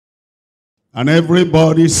And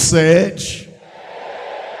everybody said,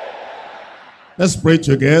 let's pray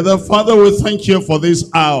together. Father, we thank you for this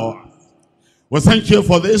hour. We thank you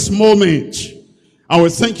for this moment. And we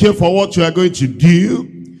thank you for what you are going to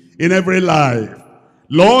do in every life.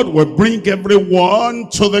 Lord, we bring everyone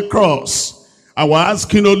to the cross. And we're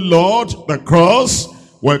asking, oh Lord, the cross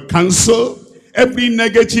will cancel every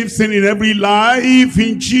negative thing in every life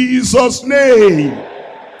in Jesus' name.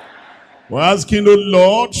 We're asking, oh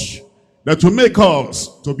Lord, that to make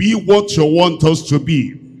us to be what you want us to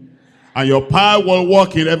be. And your power will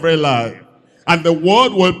work in every life. And the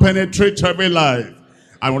word will penetrate every life.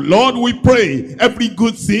 And Lord, we pray, every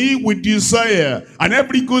good thing we desire, and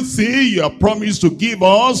every good thing you have promised to give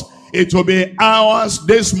us, it will be ours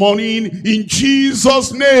this morning in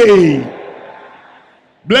Jesus' name.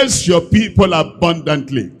 Bless your people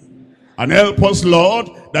abundantly. And help us,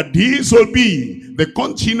 Lord, that this will be the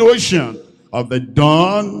continuation of the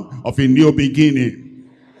dawn of a new beginning.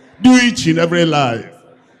 Do it in every life.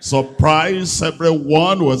 Surprise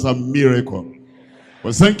everyone with a miracle.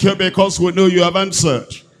 We thank you because we know you have answered.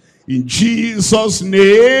 In Jesus'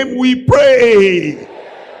 name we pray.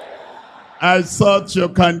 I thought you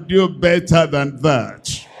can do better than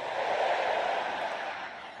that.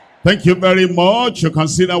 Thank you very much. You can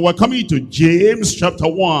see that we're coming to James chapter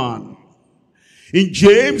 1. In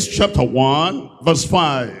James chapter 1 verse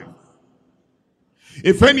 5.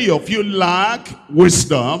 If any of you lack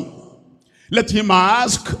wisdom, let him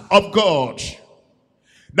ask of God.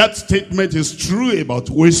 That statement is true about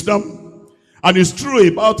wisdom, and it's true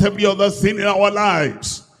about every other thing in our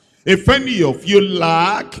lives. If any of you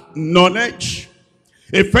lack knowledge,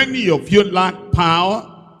 if any of you lack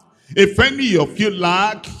power, if any of you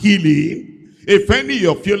lack healing, if any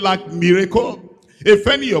of you lack miracle, if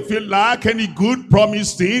any of you lack any good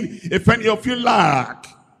promised thing, if any of you lack,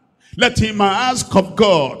 let him ask of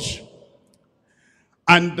God.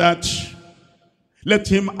 And that, let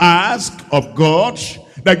him ask of God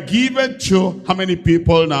that giveth to, how many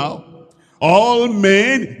people now? All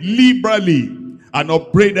men liberally, and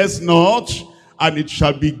upbraideth not, and it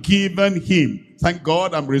shall be given him. Thank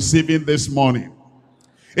God I'm receiving this morning.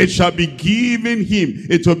 It shall be given him.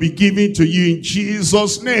 It will be given to you in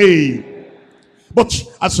Jesus' name. But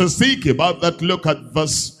as you think about that, look at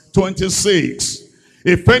verse 26.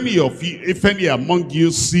 If any among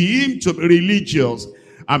you seem to be religious,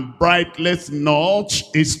 and bridleth not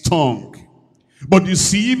his tongue, but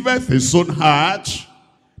deceiveth his own heart,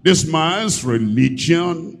 this man's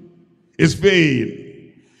religion is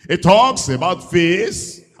vain. It talks about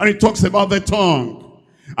faith, and it talks about the tongue.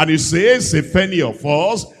 And it says, if any of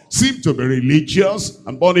us seem to be religious,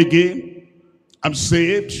 I'm born again, I'm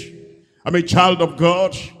saved, I'm a child of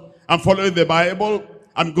God, I'm following the Bible,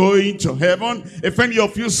 I'm going to heaven. If any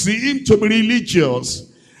of you seem to be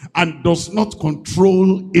religious and does not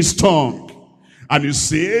control his tongue, and it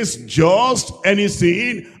says just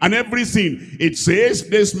anything and everything, it says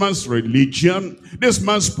this man's religion, this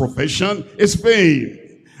man's profession is vain.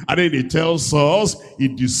 And then it tells us he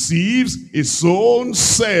deceives his own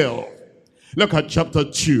self. Look at chapter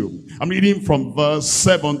 2. I'm reading from verse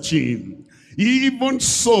 17. Even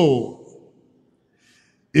so,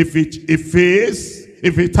 if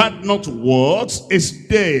it had not words, it's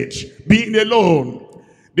dead, being alone.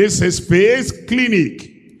 This is faith clinic.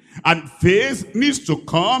 And faith needs to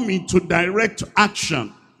come into direct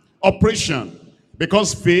action, operation.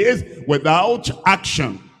 Because faith without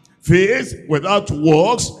action, faith without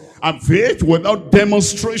works, and faith without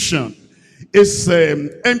demonstration is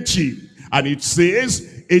empty. And it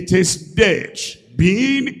says it is dead,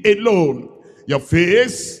 being alone. Your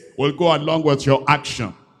faith will go along with your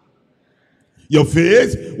action. Your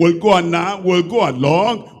faith will go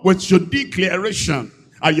along with your declaration.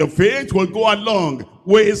 And your faith will go along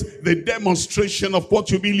with the demonstration of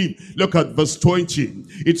what you believe. Look at verse 20.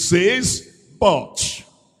 It says, but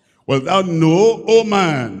wilt thou know, O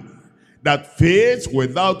man, that faith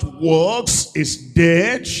without works is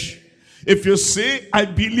dead? If you say, I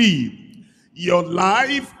believe, your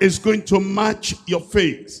life is going to match your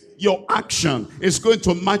faith. Your action is going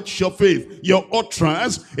to match your faith. Your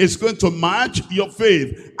utterance is going to match your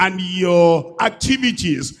faith. And your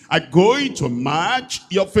activities are going to match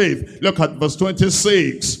your faith. Look at verse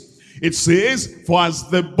 26. It says, for as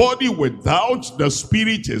the body without the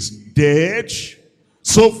spirit is dead,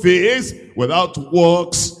 so faith without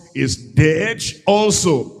works is dead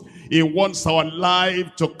also. He wants our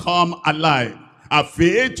life to come alive. Our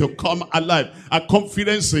faith to come alive. Our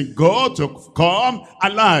confidence in God to come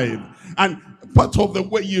alive. And part of the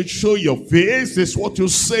way you show your faith is what you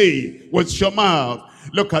say with your mouth.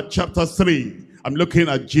 Look at chapter 3. I'm looking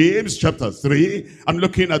at James chapter 3. I'm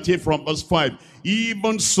looking at it from verse 5.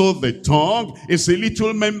 Even so the tongue is a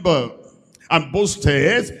little member, and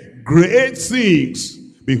boasteth great things.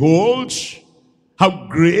 Behold, how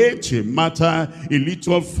great a matter a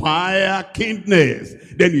little fire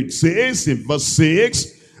kindleth. Then it says in verse 6,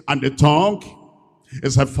 and the tongue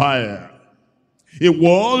is a fire, a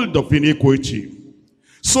world of iniquity.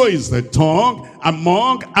 So is the tongue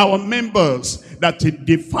among our members, that it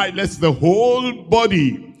defileth the whole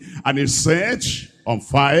body, and is set on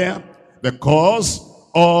fire, the cause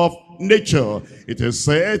of nature. It is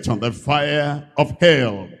set on the fire of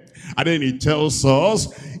hell. And then he tells us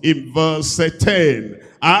in verse 10,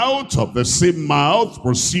 out of the same mouth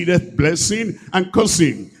proceedeth blessing and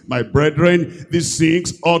cursing. My brethren, these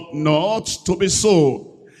things ought not to be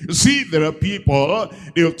so. You see, there are people,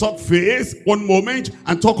 they'll talk faith one moment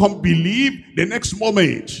and talk unbelief the next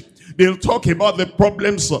moment. They'll talk about the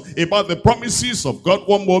problems, about the promises of God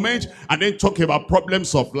one moment, and then talk about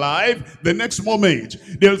problems of life the next moment.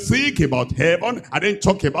 They'll think about heaven, and then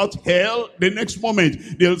talk about hell the next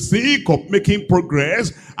moment. They'll think of making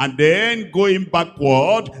progress, and then going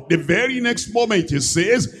backward the very next moment. It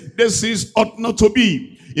says, this is ought not to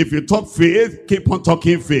be. If you talk faith, keep on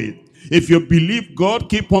talking faith. If you believe God,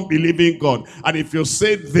 keep on believing God. And if you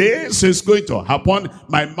say this is going to happen,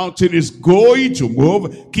 my mountain is going to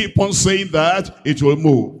move, keep on saying that, it will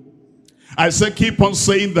move. I say keep on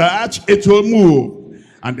saying that, it will move.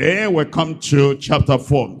 And then we come to chapter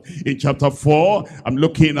 4. In chapter 4, I'm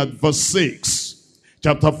looking at verse 6.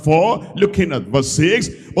 Chapter 4, looking at verse 6.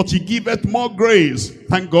 But he giveth more grace.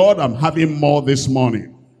 Thank God I'm having more this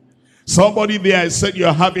morning. Somebody there said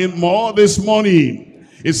you're having more this morning.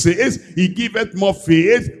 It says, he giveth more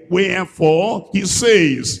faith, wherefore he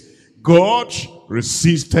says, God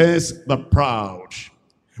resisteth the proud,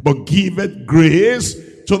 but giveth grace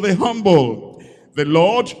to the humble. The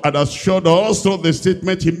Lord had assured us through the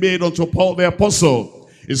statement he made unto Paul the apostle.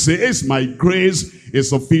 He says, my grace is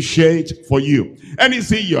sufficient for you.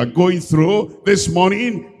 Anything you are going through this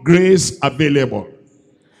morning, grace available.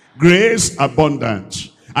 Grace abundant.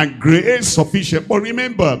 And grace sufficient. But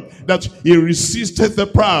remember that he resisteth the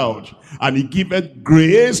proud, and he giveth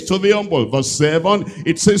grace to the humble. Verse 7,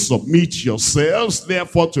 it says, submit yourselves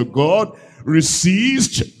therefore to God,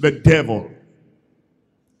 resist the devil.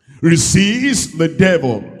 Resist the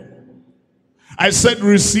devil. I said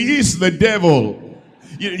resist the devil.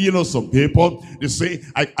 You know, some people, they say,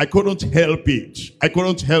 I couldn't help it. I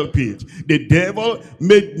couldn't help it. The devil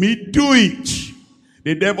made me do it.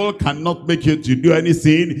 The devil cannot make you to do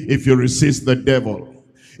anything if you resist the devil.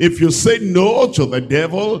 If you say no to the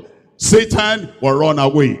devil, Satan will run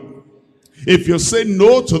away. If you say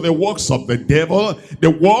no to the works of the devil,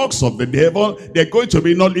 they're going to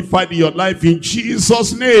be nullified in your life in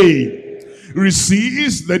Jesus' name.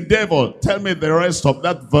 Resist the devil. Tell me the rest of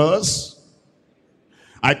that verse.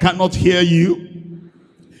 I cannot hear you.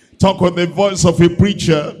 Talk with the voice of a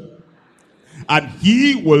preacher. And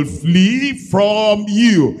he will flee from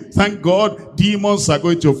you. Thank God, demons are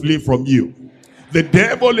going to flee from you. The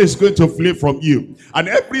devil is going to flee from you. And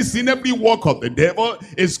everything, every work of the devil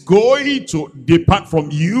is going to depart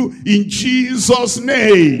from you in Jesus'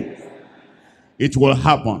 name. It will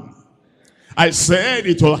happen. I said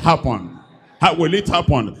it will happen. How will it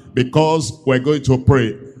happen? Because we're going to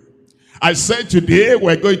pray. I said today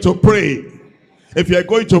we're going to pray. If you're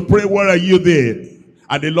going to pray, where are you there?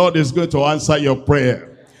 And the Lord is going to answer your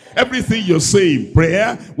prayer. Everything you say in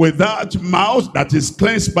prayer with that mouth that is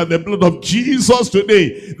cleansed by the blood of Jesus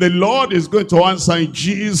today, the Lord is going to answer in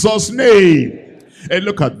Jesus' name. And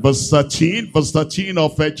look at verse 13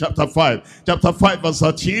 of chapter 5. Chapter 5 verse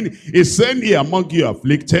 13, is any among you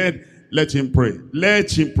afflicted? Let him pray.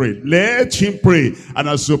 Let him pray. Let him pray. And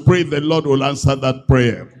as you pray, the Lord will answer that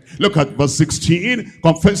prayer. Look at verse 16.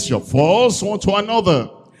 Confess your faults one to another,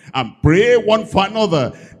 and pray one for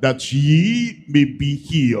another, that ye may be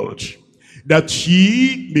healed. That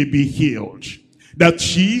ye may be healed.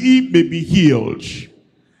 That ye may be healed.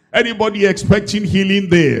 Anybody expecting healing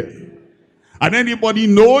there? And anybody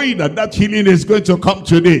knowing that that healing is going to come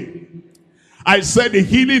today? I said the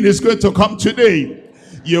healing is going to come today.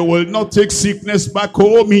 You will not take sickness back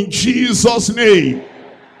home in Jesus' name.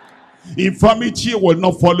 Infirmity will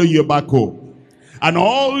not follow you back home. And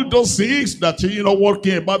all those things that,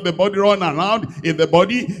 working about the body, run around in the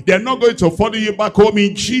body, they're not going to follow you back home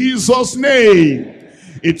in Jesus' name.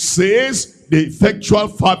 It says, the effectual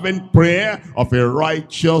fervent prayer of a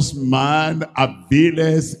righteous man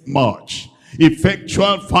availeth much.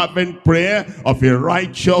 Effectual fervent prayer of a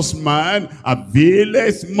righteous man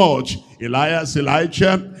availeth much.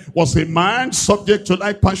 Elijah was a man subject to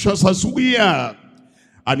like passions as we are.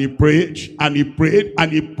 And he prayed, and he prayed,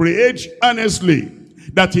 and he prayed earnestly,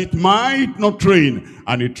 that it might not rain.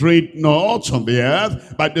 And it rained not on the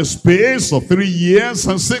earth by the space of 3 years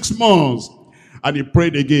and 6 months. And he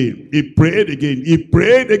prayed again, he prayed again, he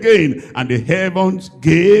prayed again, and the heavens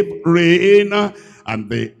gave rain, and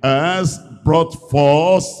the earth brought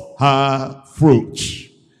forth her fruit.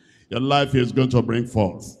 Your life is going to bring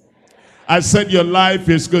forth. I said your life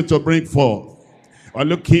is going to bring forth. We're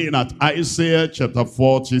looking at Isaiah chapter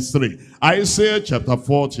 43. Isaiah chapter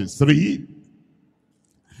 43.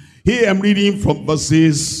 Here I'm reading from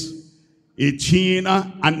verses 18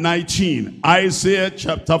 and 19. Isaiah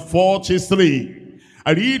chapter 43.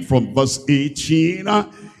 I read from verse 18.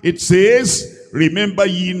 It says, remember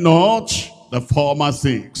ye not the former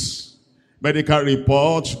things. Medical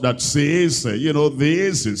report that says,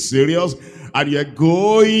 this is serious and you're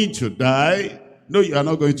going to die. No, you are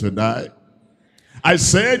not going to die. I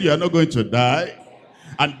said you are not going to die.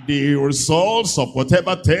 And the results of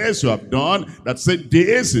whatever test you have done that said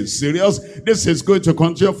this is serious, this is going to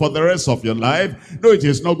continue for the rest of your life. No, it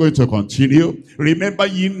is not going to continue. Remember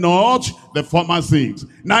ye not the former things,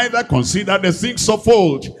 neither consider the things of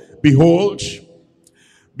old. Behold,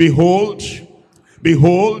 behold,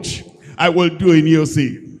 behold, I will do a new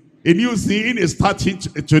thing. A new thing is starting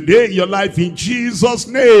today in your life in Jesus'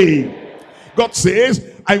 name. God says,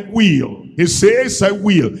 I will. He says, I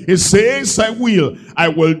will. He says, I will. I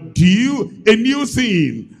will do a new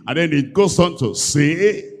thing. And then it goes on to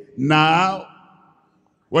say, now,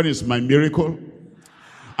 when is my miracle?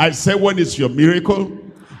 I say, when is your miracle?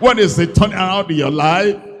 When is the turnaround in your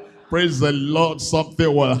life? Praise the Lord,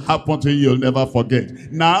 something will happen to you you'll never forget.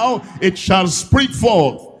 Now, it shall spring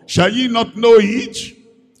forth. Shall ye not know it?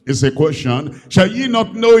 It's a question. Shall ye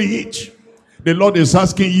not know it? The Lord is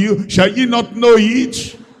asking you, shall ye not know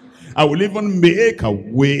it? I will even make a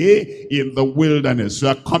way in the wilderness. You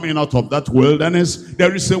are coming out of that wilderness.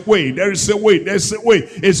 There is a way, there is a way, there's a way.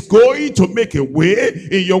 It's going to make a way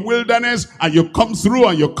in your wilderness, and you come through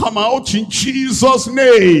and you come out in Jesus'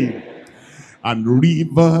 name. And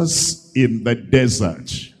rivers in the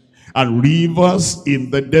desert. And rivers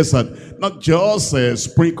in the desert. Not just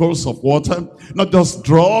sprinkles of water, not just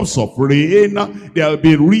drops of rain. There will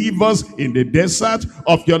be rivers in the desert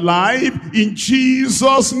of your life in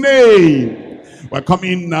Jesus' name. We're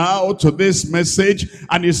coming now to this message,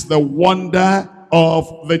 and it's the wonder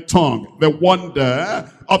of the tongue. The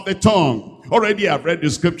wonder of the tongue. Already I've read the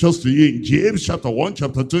scriptures to you in James chapter 1,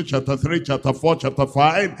 chapter 2, chapter 3, chapter 4, chapter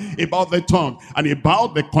 5 about the tongue and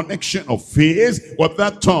about the connection of faith with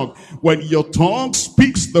that tongue. When your tongue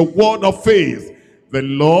speaks the word of faith, the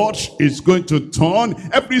Lord is going to turn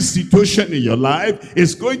every situation in your life,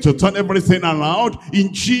 is going to turn everything around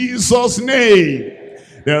in Jesus' name.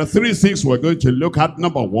 There are 3 things we're going to look at.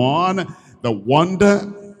 Number 1, the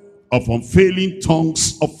wonder of unfailing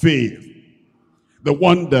tongues of faith. The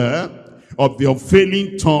wonder of the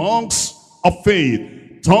unfailing tongues of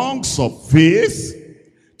faith. Tongues of faith,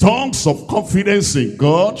 tongues of confidence in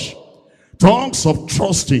God, tongues of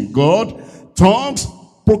trust in God, tongues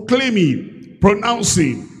proclaiming,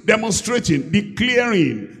 pronouncing, demonstrating,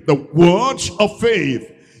 declaring the word of faith.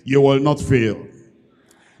 You will not fail.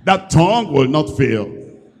 That tongue will not fail.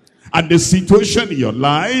 And the situation in your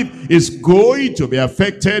life is going to be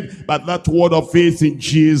affected by that word of faith in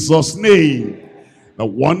Jesus' name. The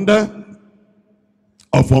wonder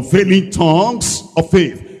of unfailing tongues of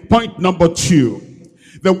faith. Point number 2.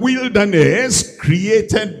 The wilderness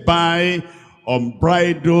created by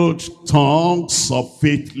unbridled tongues of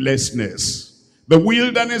faithlessness. The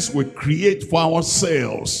wilderness we create for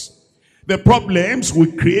ourselves. The problems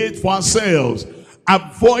we create for ourselves.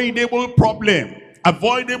 Avoidable problem.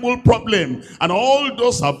 Avoidable problem. And all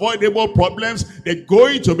those avoidable problems, they're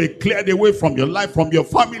going to be cleared away from your life, from your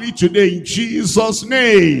family today in Jesus'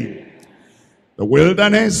 name. The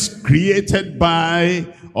wilderness created by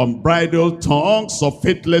unbridled tongues of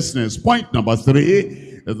faithlessness. Point number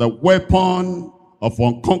 3, the weapon of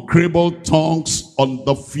unconquerable tongues on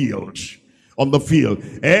the field. On the field.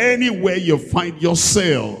 Anywhere you find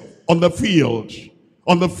yourself, on the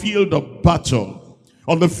field of battle,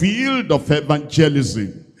 on the field of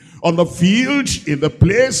evangelism, on the field in the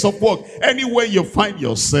place of work, anywhere you find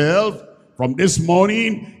yourself, from this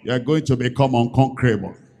morning, you are going to become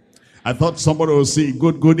unconquerable. I thought somebody would say,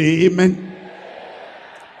 good, amen.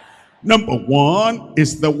 Number 1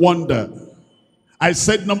 is the wonder. I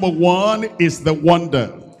said number 1 is the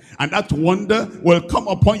wonder. And that wonder will come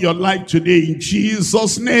upon your life today in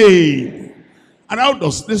Jesus' name. And how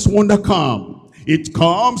does this wonder come? It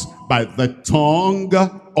comes by the tongue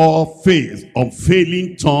of faith,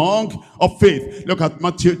 unfailing tongue of faith. Look at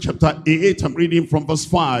Matthew chapter 8. I'm reading from verse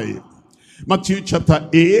 5. Matthew chapter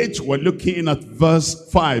 8, we're looking at verse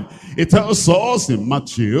 5. It tells us in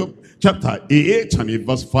Matthew chapter 8 and in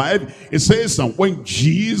verse 5, it says, and when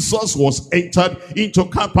Jesus was entered into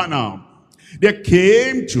Capernaum, there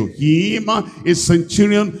came to him a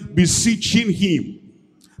centurion beseeching him,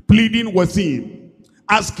 pleading with him,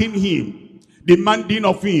 asking him, demanding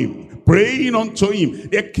of him, praying unto him.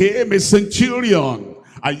 There came a centurion.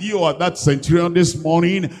 And you are that centurion this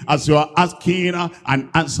morning. As you are asking,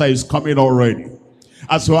 an answer is coming already.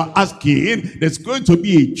 As you are asking, there's going to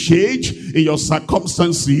be a change in your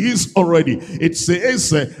circumstances already. It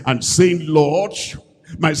says, and saying, Lord,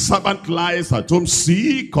 my servant lies at home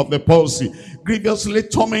sick of the palsy, grievously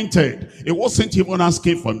tormented. He wasn't even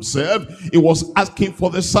asking for himself. He was asking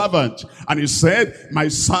for the servant. And he said, my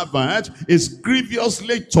servant is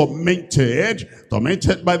grievously tormented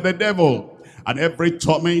by the devil. And every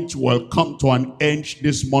torment will come to an end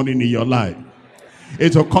this morning in your life.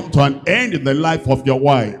 It will come to an end in the life of your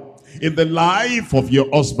wife, in the life of your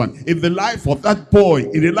husband, in the life of that boy,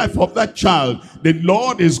 in the life of that child. The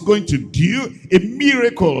Lord is going to do a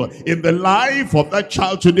miracle in the life of that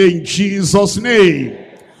child today in Jesus' name.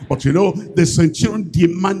 But you know, the centurion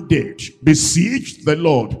demanded, beseeched the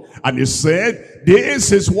Lord, and he said,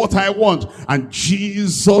 this is what I want. And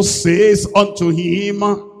Jesus says unto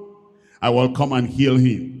him, I will come and heal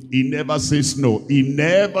him. He never says no. He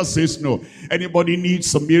never says no. Anybody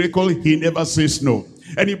needs a miracle? He never says no.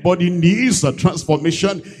 Anybody needs a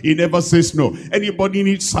transformation? He never says no. Anybody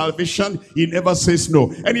needs salvation? He never says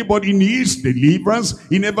no. Anybody needs deliverance?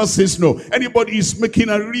 He never says no. Anybody is making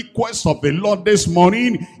a request of the Lord this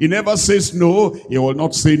morning? He never says no. He will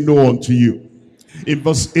not say no unto you. In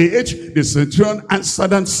verse 8, the centurion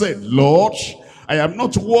answered and said, Lord, I am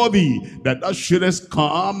not worthy that thou shouldest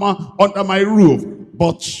come under my roof,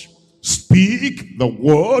 but speak the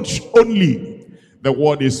word only. The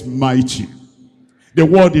word is mighty. The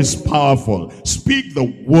word is powerful. Speak the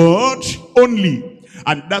word only.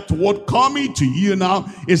 And that word coming to you now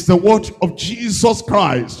is the word of Jesus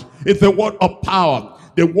Christ. It's the word of power.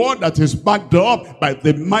 The word that is backed up by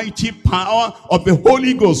the mighty power of the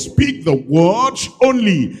Holy Ghost. Speak the word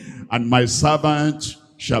only, and my servant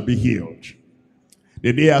shall be healed.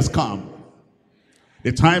 The day has come.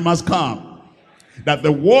 The time has come that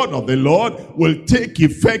the word of the Lord will take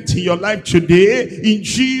effect in your life today in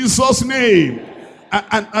Jesus' name.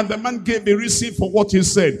 And the man gave a reason for what he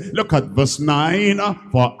said. Look at verse 9.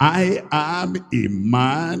 For I am a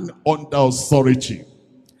man under authority,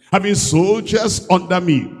 having soldiers under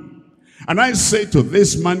me. And I say to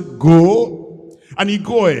this man, go, and he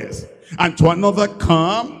goeth. And to another,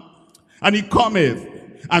 come, and he cometh.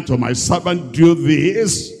 And to my servant, do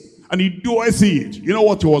this, and he doeth it. You know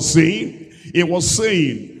what he was saying? He was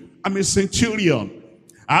saying, I'm a centurion.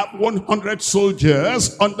 I have 100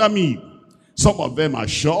 soldiers under me. Some of them are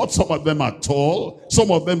short, some of them are tall,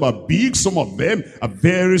 some of them are big, some of them are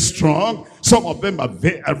very strong, some of them are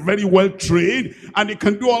very well trained, and they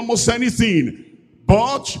can do almost anything.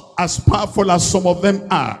 But as powerful as some of them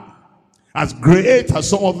are, as great as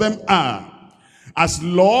some of them are, as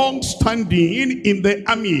long-standing in the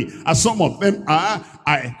army as some of them are,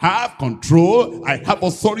 I have control, I have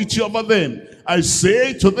authority over them. I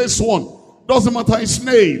say to this one, doesn't matter his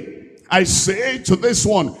name. I say to this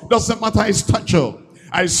one, doesn't matter his stature.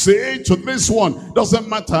 I say to this one, doesn't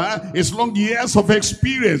matter his long years of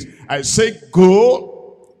experience. I say,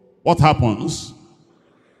 go. What happens?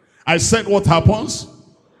 I said, what happens?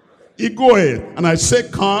 He goes. And I say,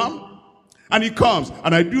 come. And he comes.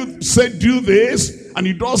 And I say, do this. And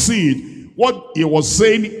he does it. What he was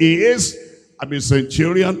saying is, I'm a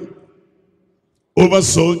centurion over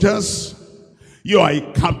soldiers. You are a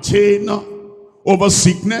captain over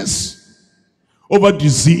sickness, over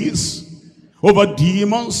disease, over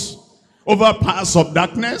demons, over powers of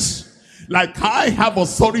darkness. Like I have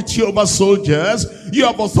authority over soldiers, you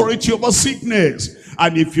have authority over sickness.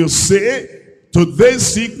 And if you say to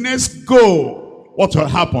this sickness, go, what will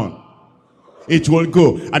happen? It will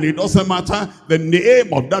go. And it doesn't matter the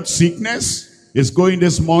name of that sickness is going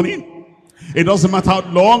this morning. It doesn't matter how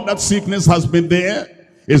long that sickness has been there.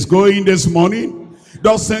 It's going this morning.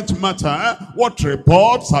 Doesn't matter what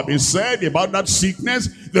reports have been said about that sickness.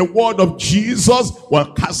 The word of Jesus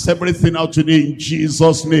will cast everything out today in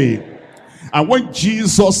Jesus' name. And when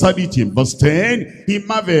Jesus said it in verse 10, he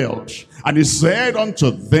marveled. And he said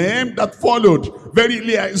unto them that followed,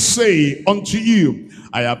 verily I say unto you,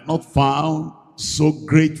 I have not found so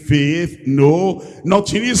great faith? No,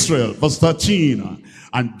 not in Israel. Verse 13.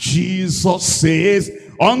 And Jesus says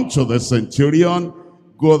unto the centurion,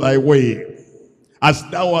 go thy way. As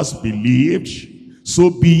thou hast believed, so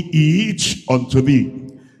be it unto thee.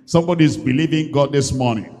 Somebody is believing God this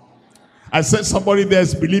morning. I said somebody there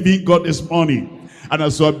is believing God this morning. And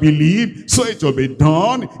as I believe, so it will be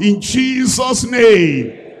done in Jesus'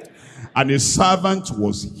 name. And his servant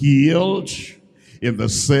was healed in the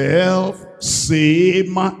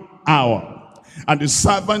same hour. And the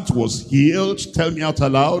servant was healed, tell me out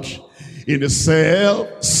aloud, in the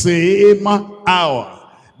same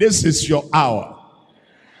hour. This is your hour.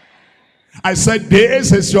 I said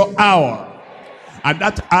this is your hour. And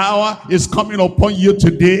that hour is coming upon you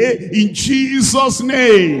today in Jesus'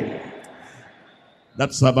 name.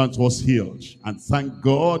 That servant was healed. And thank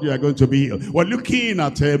God you are going to be healed. We're looking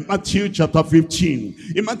at Matthew chapter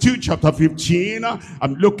 15. In Matthew chapter 15,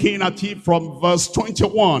 I'm looking at it from verse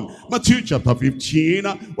 21. Matthew chapter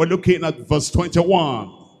 15, we're looking at verse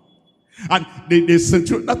 21. And the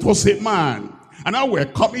centurion, that was a man. And now we're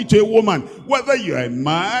coming to a woman. Whether you're a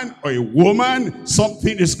man or a woman,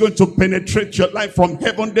 something is going to penetrate your life from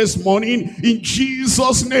heaven this morning in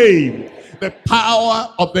Jesus' name. The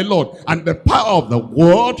power of the Lord and the power of the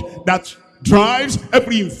word that drives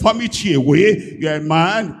every infirmity away. You're a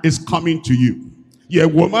man, is coming to you. You're a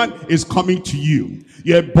woman, is coming to you.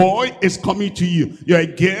 You're a boy, is coming to you. You're a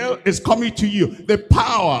girl, is coming to you. The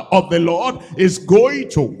power of the Lord is going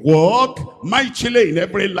to work mightily in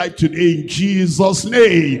every life today in Jesus'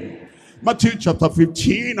 name. Matthew chapter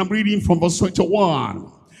 15, I'm reading from verse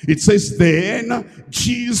 21. It says, then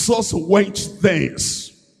Jesus went thence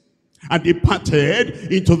and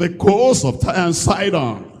departed into the coast of Tyre and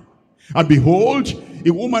Sidon. And behold,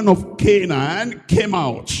 a woman of Canaan came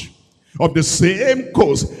out of the same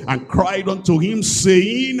coast and cried unto him,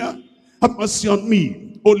 saying, have mercy on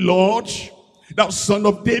me, O Lord, thou son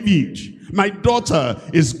of David. My daughter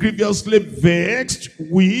is grievously vexed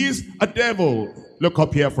with a devil. Look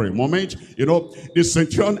up here for a moment. You know, the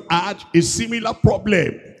centurion had a similar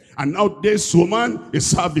problem. And now this woman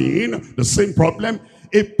is having the same problem.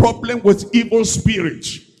 A problem with evil spirit,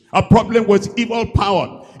 a problem with evil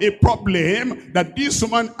power, a problem that this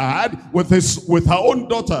woman had with her own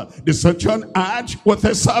daughter, the centurion had with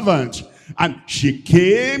her servant. And she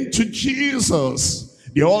came to Jesus.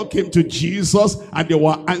 They all came to Jesus and they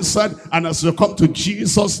were answered. And as you come to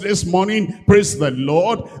Jesus this morning, praise the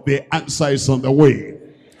Lord, the answer is on the way.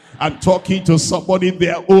 I'm talking to somebody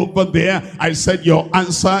there over there. I said your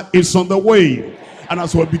answer is on the way. And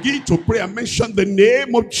as we begin to pray and mention the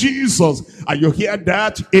name of Jesus, and you hear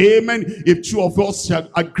that, amen, if two of us shall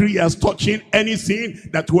agree as touching anything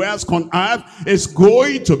that we ask on earth, is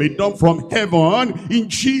going to be done from heaven in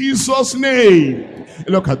Jesus' name.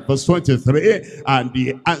 Look at verse 23. And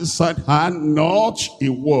he answered her not a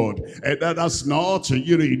word. And that's not a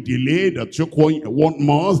delay that took 1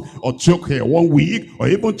 month, or took 1 week, or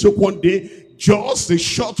even took 1 day, just a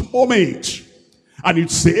short moment. And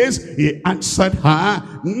it says, he answered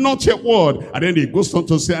her not a word. And then he goes on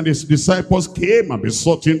to say, and his disciples came and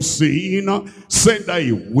besought him, saying, send her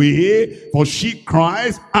away, for she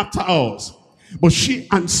cries after us. But she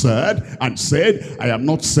answered and said, I am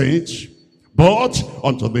not sent, but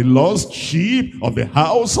unto the lost sheep of the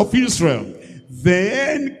house of Israel.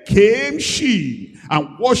 Then came she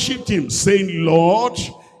and worshipped him, saying, Lord,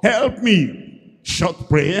 help me. Short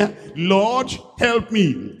prayer, Lord, help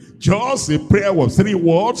me. Just a prayer with 3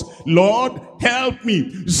 words, Lord, help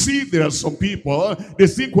me. You see, there are some people, they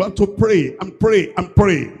think we have to pray and pray and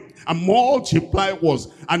pray and multiply words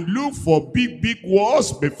and look for big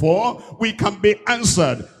words before we can be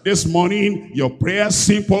answered. This morning, your prayer,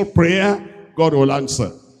 simple prayer, God will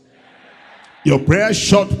answer. Your prayer,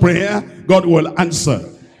 short prayer, God will answer.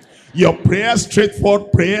 Your prayer,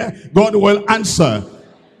 straightforward prayer, God will answer.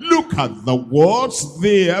 Look at the words,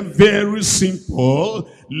 they are very simple.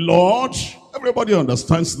 Lord, everybody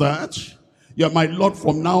understands that. You're my Lord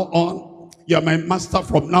from now on. You're my master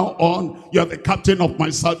from now on. You're the captain of my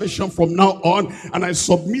salvation from now on. And I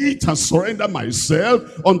submit and surrender myself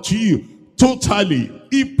unto you. Totally,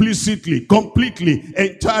 implicitly, completely,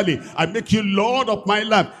 entirely. I make you Lord of my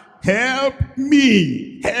life. Help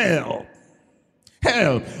me. Help.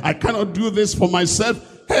 Help. I cannot do this for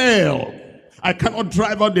myself. Help. I cannot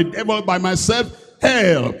drive out the devil by myself.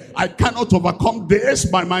 Help. I cannot overcome this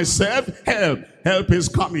by myself. Help. Help is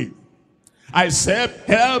coming. I said,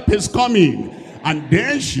 help is coming. And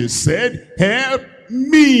then she said, help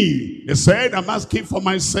me. He said, I'm asking for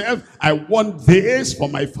myself. I want this for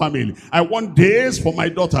my family. I want this for my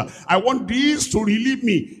daughter. I want this to relieve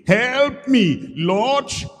me. Help me.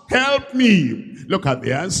 Lord, help me. Look at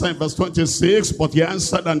the answer in verse 26. But he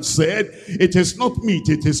answered and said, it is not meet,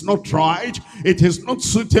 it is not right, it is not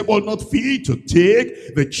suitable, not fit to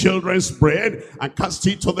take the children's bread and cast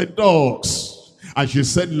it to the dogs. And she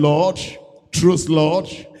said, Lord, truth, Lord,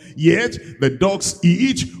 yet the dogs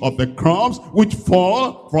eat of the crumbs which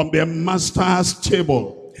fall from their master's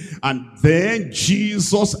table. And then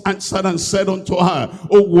Jesus answered and said unto her,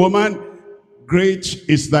 O woman, great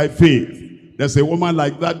is thy faith. There's a woman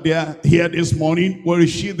like that there here this morning. Where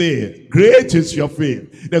is she there? Great is your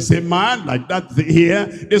faith. There's a man like that here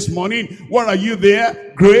this morning. Where are you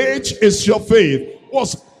there? Great is your faith.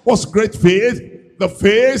 What's great faith? The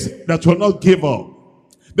faith that will not give up.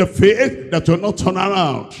 The faith that will not turn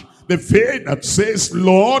around. The faith that says,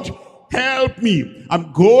 Lord, help me.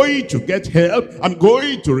 I'm going to get help. I'm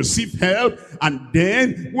going to receive help. And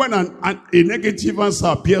then when a negative answer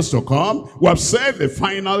appears to come, we have said the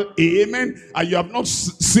final amen, and you have not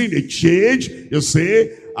seen a change, you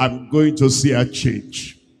say, I'm going to see a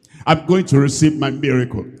change. I'm going to receive my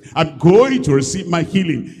miracle. I'm going to receive my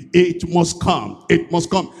healing. It must come. It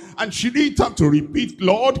must come. And she didn't have to repeat,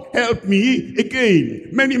 Lord, help me again,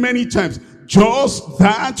 many, many times. Just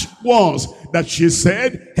that was that she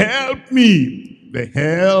said, help me. The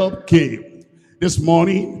help came. This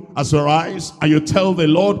morning, as you rise and you tell the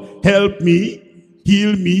Lord, help me,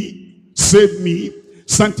 heal me, save me,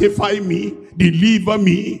 sanctify me, deliver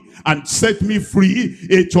me, and set me free,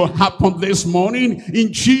 it will happen this morning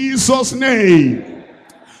in Jesus' name.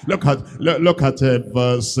 Look at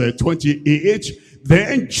verse 28.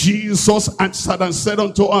 Then Jesus answered and said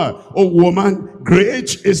unto her, O woman,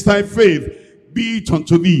 great is thy faith. Be it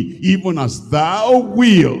unto thee, even as thou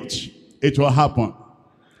wilt. It will happen.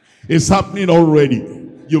 It's happening already.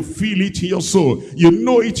 You feel it in your soul. You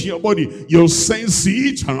know it in your body. You sense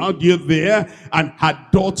it around you there. And her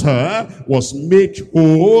daughter was made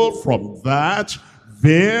whole from that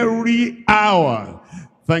very hour.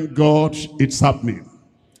 Thank God it's happening.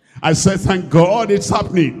 I said, thank God it's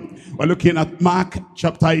happening. We're looking at Mark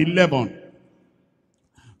chapter 11.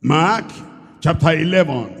 Mark chapter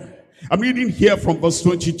 11. I'm reading here from verse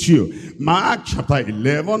 22. Mark chapter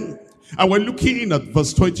 11. And we're looking at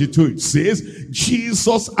verse 22. It says,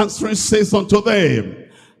 Jesus answering says unto them,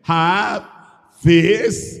 have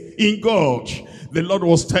faith in God. The Lord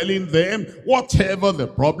was telling them, whatever the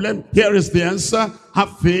problem, here is the answer.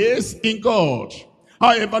 Have faith in God.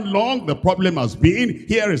 However long the problem has been,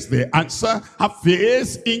 here is the answer. Have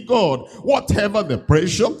faith in God. Whatever the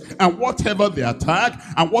pressure and whatever the attack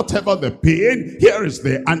and whatever the pain, here is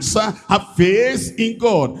the answer. Have faith in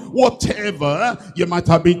God. Whatever you might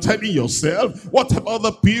have been telling yourself, whatever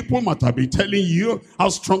other people might have been telling you, how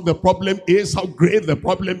strong the problem is, how great the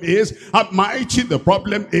problem is, how mighty the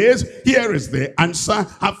problem is, here is the answer.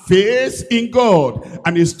 Have faith in God.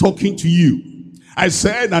 And he's talking to you. I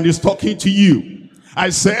said, and he's talking to you. I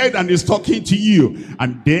said, and he's talking to you.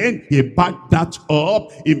 And then he backed that up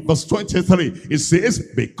in verse 23. It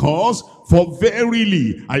says, because for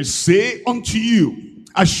verily I say unto you,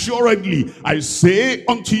 assuredly I say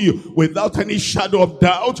unto you, without any shadow of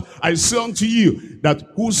doubt, I say unto you, that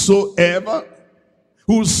whosoever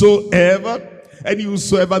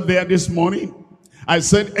there this morning, I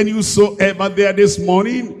said, and whosoever there this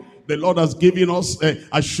morning, the Lord has given us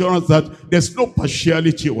assurance that there's no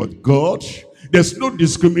partiality with God. There's no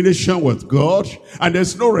discrimination with God, and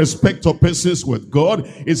there's no respect of persons with God.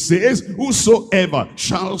 It says, whosoever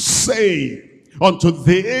shall say unto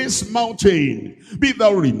this mountain, be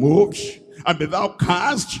thou removed, and be thou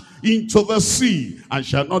cast into the sea, and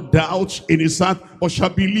shall not doubt in his heart, but shall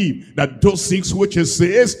believe that those things which it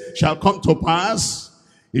says shall come to pass,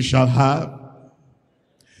 he shall have,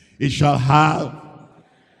 he shall have,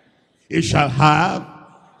 he shall have.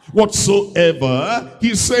 Whatsoever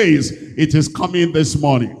he says, it is coming this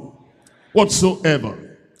morning.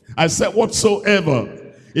 Whatsoever. I said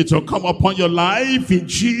whatsoever. It will come upon your life in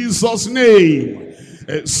Jesus' name.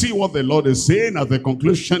 See what the Lord is saying at the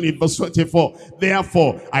conclusion in verse 24.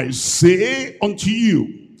 Therefore I say unto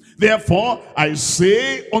you. Therefore I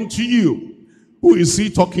say unto you. Who is he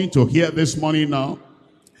talking to here this morning now?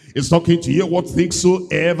 He's talking to you. What things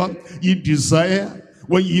soever ye desire,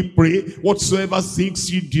 when ye pray, whatsoever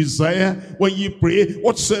things ye desire, when ye pray,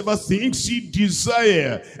 whatsoever things ye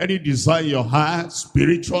desire. Any desire in your heart,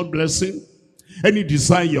 spiritual blessing. Any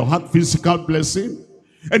desire in your heart, physical blessing.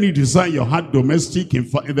 Any desire in your heart, domestic, in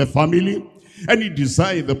the family. Any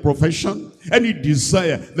desire in the profession. Any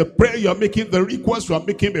desire, the prayer you are making, the request you are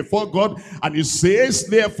making before God. And it says,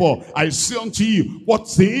 therefore, I say unto you, what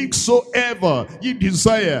things soever ye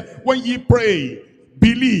desire, when ye pray,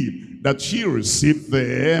 believe that ye receive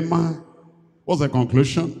them. What's the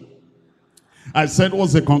conclusion? I said,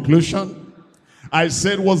 what's the conclusion? I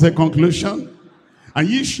said, what's the conclusion? And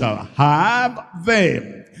ye shall have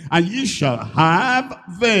them. And ye shall have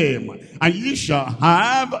them. And ye shall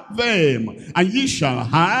have them. And ye shall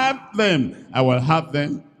have them. I will have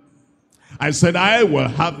them. I said, I will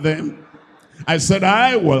have them. I said,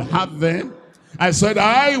 I will have them. I said,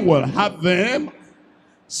 I will have them.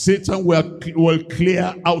 Satan will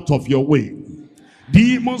clear out of your way.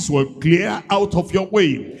 Demons will clear out of your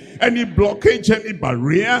way. Any blockage, any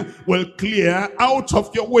barrier will clear out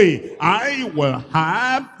of your way. I will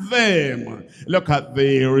have them. Look at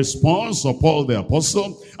the response of Paul the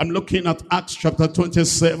Apostle. I'm looking at Acts chapter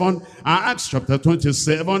 27. Acts chapter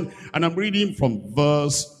 27. And I'm reading from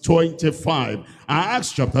verse 25.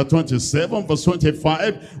 Acts chapter 27, verse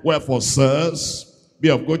 25. Wherefore, sirs, be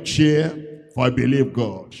of good cheer, for I believe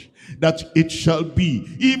God, that it shall be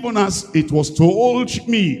even as it was told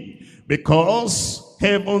me, because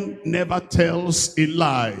heaven never tells a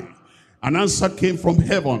lie. An answer came from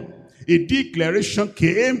heaven. A declaration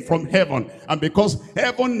came from heaven. And because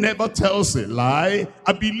heaven never tells a lie,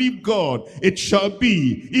 I believe God. It shall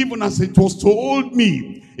be even as it was told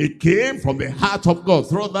me. It came from the heart of God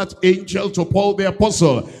through that angel to Paul the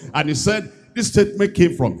Apostle. And he said, this statement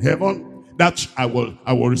came from heaven, that I will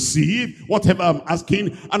receive whatever I'm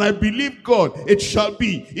asking, and I believe God. It shall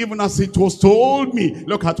be even as it was told me.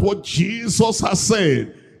 Look at what Jesus has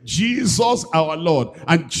said. Jesus our Lord,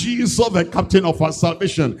 and Jesus the captain of our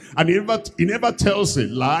salvation, and he never tells a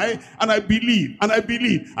lie. And I believe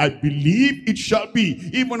it shall be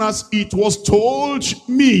even as it was told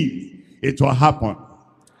me. It will happen.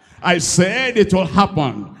 I said it will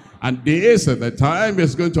happen. And this at the time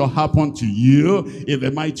is going to happen to you in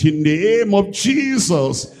the mighty name of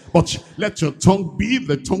Jesus. But let your tongue be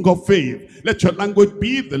the tongue of faith. Let your language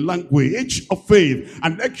be the language of faith.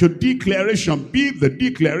 And let your declaration be the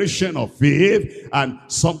declaration of faith. And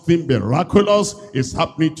something miraculous is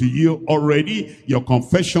happening to you already. Your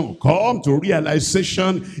confession will come to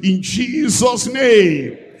realization in Jesus'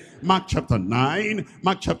 name. Mark chapter 9,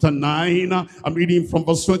 I'm reading from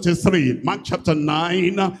verse 23. Mark chapter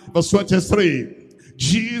 9, verse 23.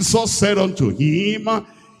 Jesus said unto him,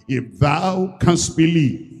 if thou canst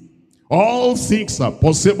believe, all things are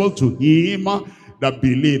possible to him that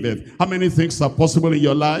believeth. How many things are possible in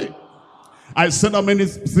your life? I said, how many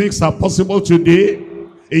things are possible today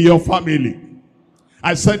in your family?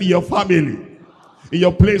 I said, in your family, in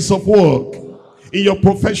your place of work, in your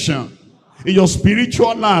profession, in your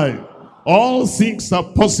spiritual life. All things are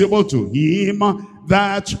possible to him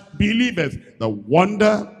that believeth. The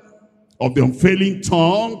wonder of the unfailing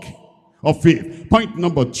tongue of faith. Point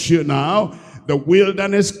number 2 now. The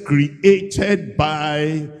wilderness created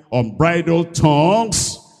by unbridled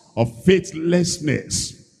tongues of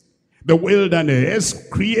faithlessness. The wilderness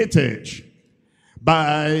created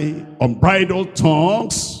by unbridled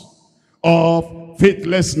tongues of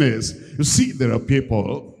faithlessness. You see, there are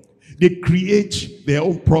people, they create their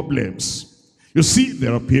own problems. You see,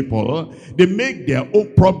 there are people, they make their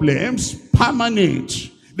own problems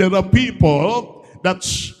permanent. There are people that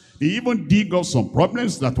they even dig up some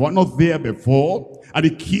problems that were not there before, and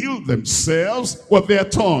they kill themselves with their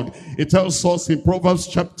tongue. It tells us in Proverbs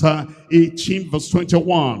chapter 18, verse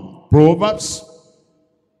 21. Proverbs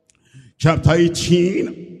chapter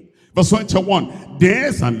 18, verse 21.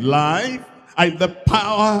 Death and life are in the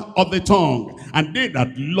power of the tongue, and they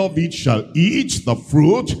that love it shall eat the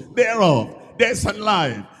fruit thereof. Death and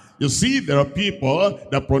life. You see, there are people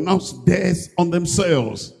that pronounce death on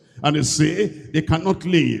themselves, and they say they cannot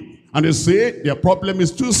live, and they say their problem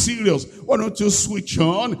is too serious. Why don't you switch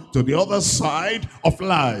on to the other side of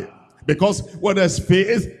life? Because where there's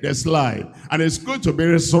faith, there's life, and it's going to be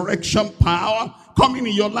resurrection power coming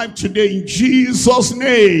in your life today in Jesus'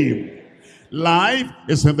 name. Life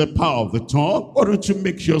is in the power of the tongue. Why don't you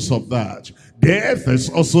make use of that? Death is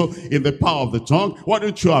also in the power of the tongue. Why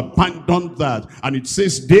don't you abandon that? And it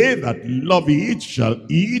says, they that love it shall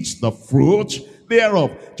eat the fruit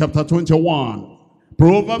thereof. Chapter 21.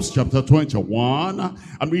 Proverbs chapter 21.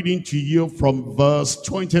 I'm reading to you from verse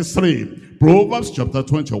 23. Proverbs chapter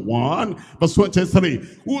 21, verse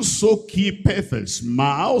 23. Whoso keepeth his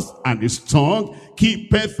mouth and his tongue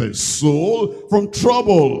keepeth his soul from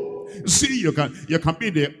trouble. See, you can be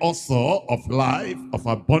the author of life, of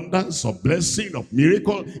abundance, of blessing, of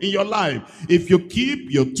miracle in your life. If you keep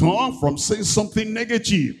your tongue from saying something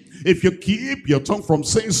negative, if you keep your tongue from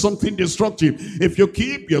saying something destructive, if you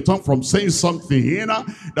keep your tongue from saying something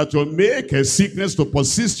that will make a sickness to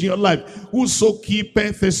persist in your life, whoso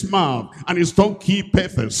keepeth his mouth and his tongue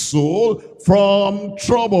keepeth his soul from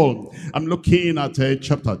trouble. I'm looking at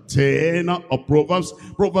chapter 10 of Proverbs.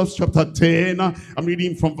 Proverbs chapter 10, I'm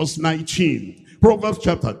reading from verse 19. Proverbs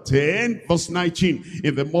chapter 10, verse 19.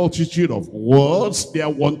 In the multitude of words there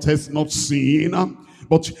wanteth not sin,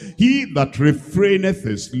 but he that refraineth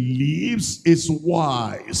his lips is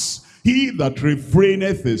wise. He that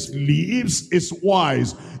refraineth his lips is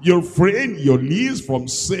wise. You refrain your lips from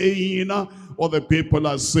saying what the people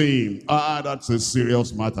are saying. That's a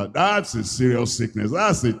serious matter. That's a serious sickness.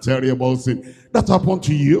 That's a terrible thing. That happened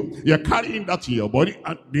to you. You're carrying that in your body,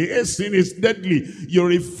 and the sin is deadly. You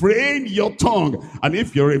refrain your tongue. And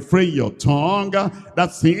if you refrain your tongue,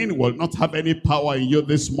 that sin will not have any power in you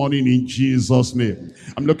this morning in Jesus' name.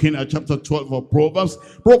 I'm looking at chapter 12 of Proverbs.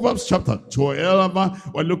 Proverbs chapter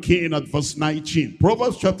 12, we're looking at verse 19.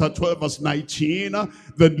 Proverbs chapter 12, verse 19.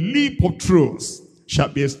 The lip of truth shall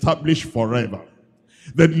be established forever.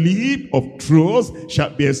 The lip of truth shall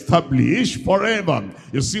be established forever.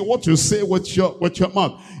 You see what you say with your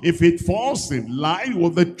mouth. If it falls in line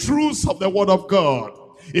with the truth of the word of God,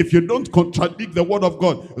 if you don't contradict the word of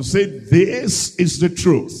God, you say this is the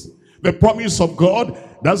truth. The promise of God,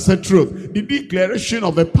 that's the truth. The declaration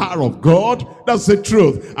of the power of God, that's the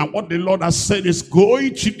truth. And what the Lord has said is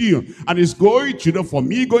going to do, and is going to do for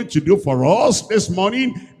me, going to do for us this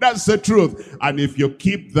morning, that's the truth. And if you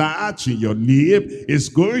keep that in your lip, it's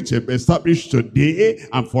going to be established today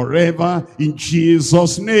and forever in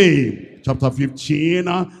Jesus' name. Chapter 15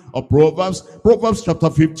 of Proverbs. Proverbs chapter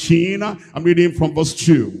 15, I'm reading from verse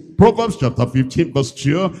 2. Proverbs chapter 15 verse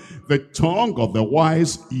 2. The tongue of the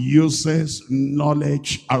wise uses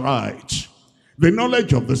knowledge aright. The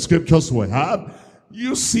knowledge of the scriptures we have,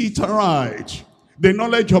 use it aright. The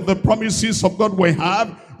knowledge of the promises of God we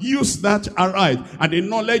have, use that aright. And the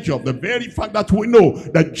knowledge of the very fact that we know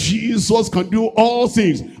that Jesus can do all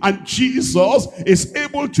things, and Jesus is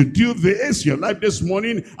able to do this in your life this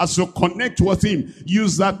morning as you connect with him.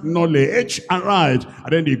 Use that knowledge aright.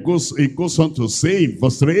 And then it goes on to say in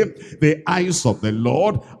verse 3, the eyes of the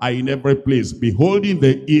Lord are in every place, beholding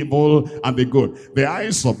the evil and the good. The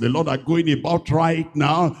eyes of the Lord are going about right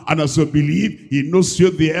now, and as you believe, he knows you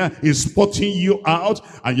there, he's spotting you out,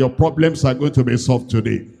 and your problems are going to be solved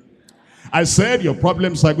today. I said your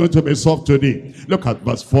problems are going to be solved today. Look at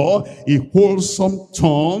verse 4. A wholesome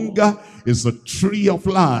tongue is a tree of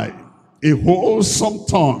life. A wholesome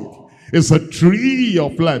tongue is a tree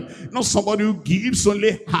of life. Not somebody who gives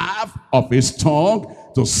only half of his tongue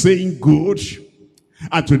to saying good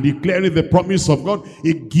and to declaring the promise of God.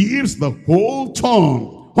 He gives the whole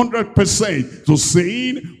tongue, 100%, to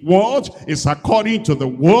saying what is according to the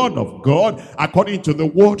word of God, according to the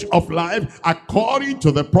word of life, according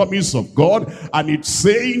to the promise of God. And it's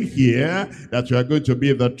saying here that you are going to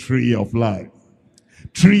be the tree of life.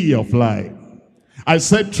 Tree of life. I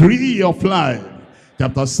said tree of life.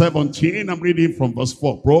 Chapter 17, I'm reading from verse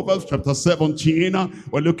 4. Proverbs chapter 17,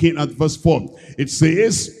 we're looking at verse 4. It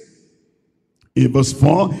says, in verse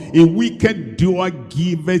 4, a wicked doer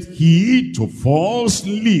giveth heed to false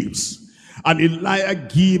lips, and a liar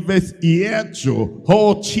giveth ear to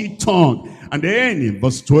haughty tongue. And then in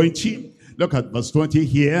verse 20, look at verse 20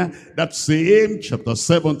 here, that same chapter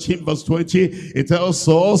 17 verse 20, it tells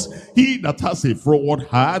us, he that has a froward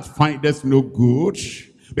heart findeth no good.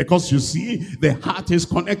 Because you see, the heart is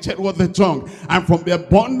connected with the tongue. And from the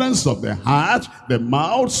abundance of the heart, the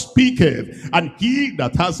mouth speaketh. And he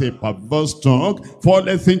that has a perverse tongue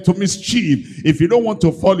falleth into mischief. If you don't want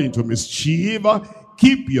to fall into mischief,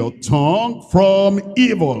 keep your tongue from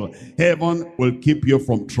evil. Heaven will keep you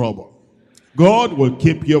from trouble. God will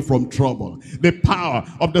keep you from trouble. The power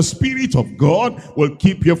of the Spirit of God will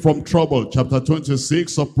keep you from trouble. Chapter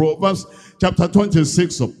 26 of Proverbs. Chapter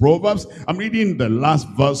 26 of Proverbs. I'm reading the last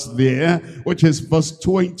verse there, which is verse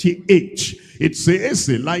 28. It says,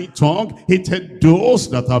 a lying tongue hated those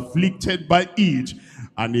that are afflicted by it,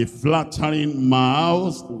 and a flattering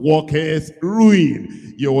mouth worketh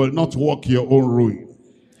ruin. You will not work your own ruin.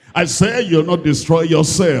 I say you'll not destroy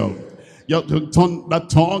yourself. You have to turn that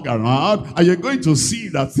tongue around, and you're going to see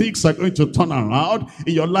that things are going to turn around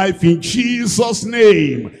in your life in Jesus'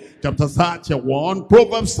 name. Chapter 31,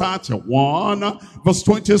 Proverbs 31, verse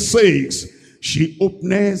 26. She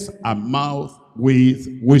opens her mouth with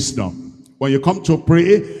wisdom. When you come to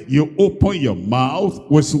pray, you open your mouth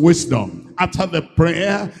with wisdom. After the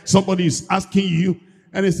prayer, somebody is asking you,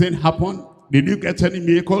 anything happen? Did you get any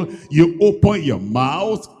miracle? You open your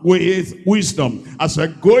mouth with wisdom as you're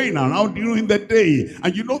going around during the day.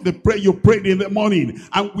 And you know the prayer you prayed in the morning.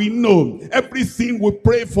 And we know everything we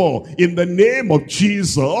pray for in the name of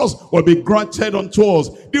Jesus will be granted unto us.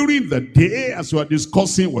 During the day, as you are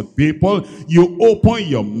discussing with people, you open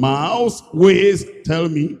your mouth with, tell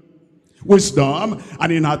me, wisdom,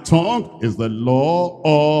 and in her tongue is the law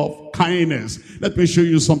of kindness. Let me show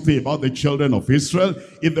you something about the children of Israel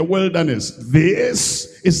in the wilderness.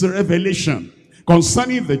 This is the revelation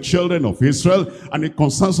concerning the children of Israel, and it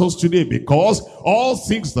concerns us today, because all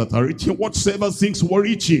things that are written, whatsoever things were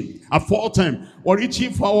written aforetime, were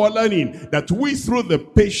written for our learning, that we through the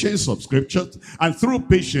patience of scriptures and through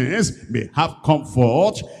patience may have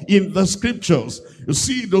comfort in the scriptures. You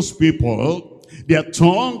see, those people, their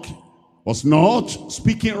tongue was not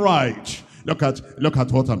speaking right. Look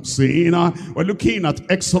at what I'm saying. We're looking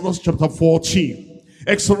at Exodus chapter 14.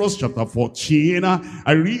 Exodus chapter 14.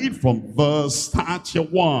 I read from verse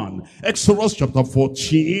 31. Exodus chapter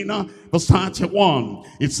 14, verse 31.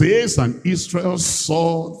 It says, and Israel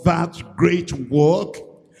saw that great work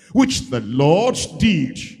which the Lord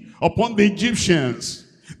did upon the Egyptians.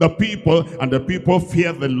 The people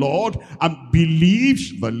feared the Lord and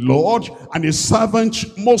believed the Lord and his servant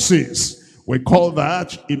Moses. We call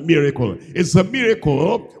that a miracle. It's a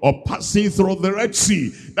miracle of passing through the Red Sea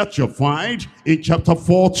that you find in chapter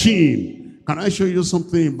 14. Can I show you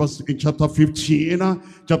something in chapter 15?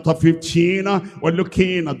 Chapter 15, we're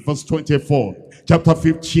looking at verse 24. Chapter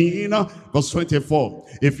 15, verse 24.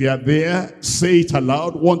 If you are there, say it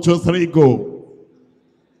aloud. 1, 2, 3, go.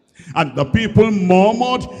 And the people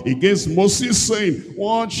murmured against Moses, saying,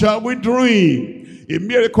 what shall we dream? A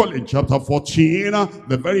miracle in chapter 14,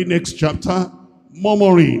 the very next chapter,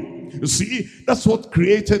 murmuring. You see, that's what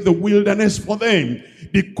created the wilderness for them.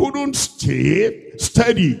 They couldn't stay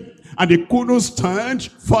steady, and they couldn't stand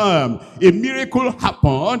firm. A miracle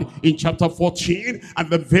happened in chapter 14, and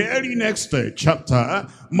the very next chapter,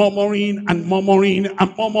 murmuring and murmuring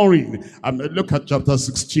and murmuring. Look at chapter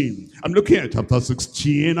 16. I'm looking at chapter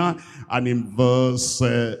 16, and in verse,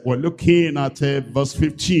 we're looking at verse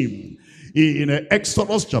 15. In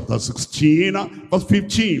Exodus chapter 16, verse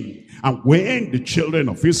 15. And when the children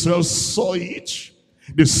of Israel saw it,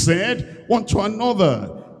 they said one to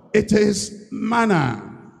another, it is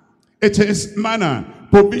manna. It is manna,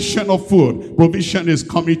 provision of food. Provision is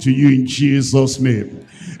coming to you in Jesus' name.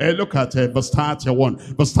 Look at verse 31.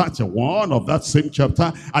 Verse 31 of that same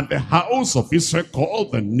chapter. And the house of Israel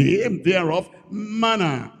called the name thereof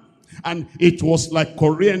manna. And it was like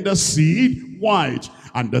coriander seed, white.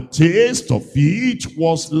 And the taste of it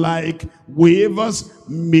was like wafers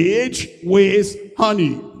made with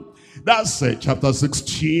honey. That's chapter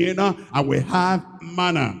 16. And we have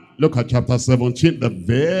manna. Look at chapter 17, the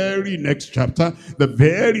very next chapter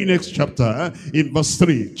in verse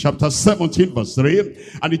 3. Chapter 17, verse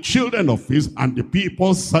 3. And the children of Israel and the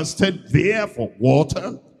people thirsted there for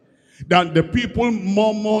water. Then the people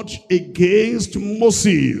murmured against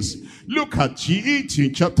Moses. Look at it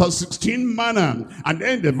in chapter 16, manna. And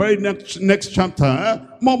then the very next chapter,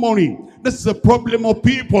 murmuring. This is the problem of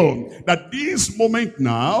people. That this moment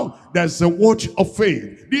now, there's a word of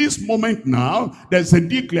faith. This moment now, there's a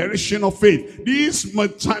declaration of faith. This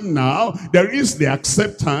time now, there is the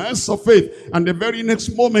acceptance of faith. And the very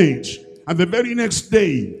next moment, and the very next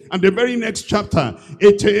day, and the very next chapter,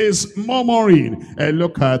 it is murmuring.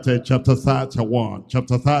 Look at chapter 31.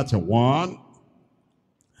 Chapter 31.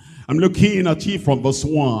 I'm looking at it from verse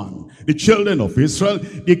 1. The children of Israel,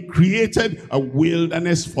 they created a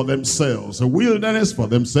wilderness for themselves. A wilderness for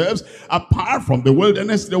themselves. Apart from the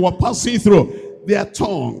wilderness they were passing through, their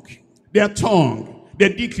tongue, their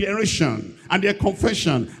declaration, and their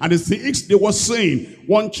confession, and the things they were saying.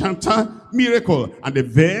 One chapter, miracle, and the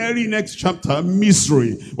very next chapter,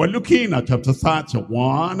 misery. We're looking at chapter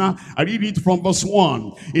 31. I read it from verse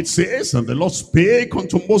 1. It says, and the Lord spake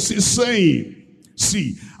unto Moses, saying,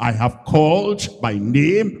 see, I have called by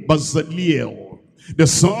name Bezaleel, the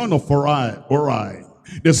son of Uri,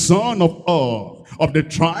 the son of Ur, of the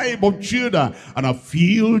tribe of Judah, and I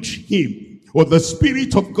filled him with the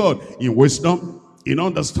Spirit of God in wisdom, in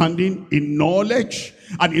understanding, in knowledge,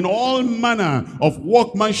 and in all manner of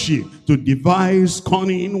workmanship, to devise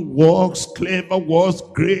cunning works, clever works,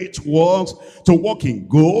 great works, to work in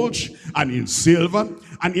gold and in silver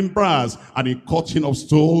and in brass and in cutting of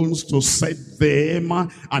stones, to set them,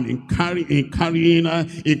 and in carving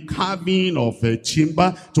of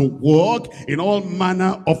timber, to work in all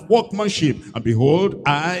manner of workmanship. And behold,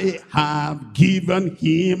 I have given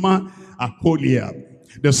him Aholiab,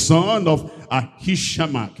 the son of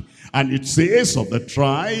Ahishamach, And it says of the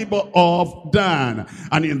tribe of Dan,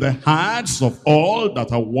 and in the hearts of all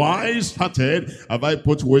that are wise-hearted, have I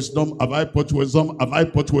put wisdom, have I put wisdom, have I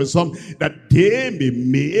put wisdom, that they may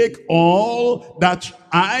make all that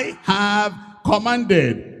I have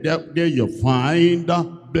commanded. There you find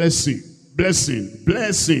blessing.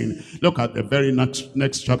 Blessing. Look at the very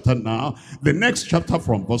next chapter now. The next chapter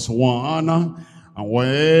from verse 1. And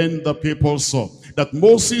when the people saw that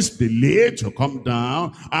Moses delayed to come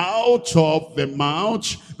down out of the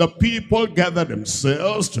mount, the people gathered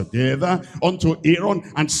themselves together unto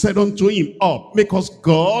Aaron and said unto him, Up, make us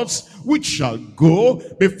gods which shall go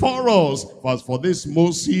before us. For as for this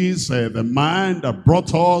Moses, the man that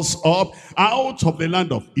brought us up out of the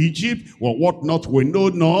land of Egypt, well, what not, we know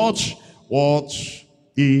not what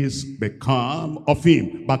is become of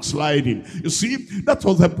him. Backsliding. You see, that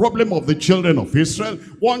was the problem of the children of Israel.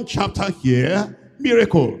 One chapter here,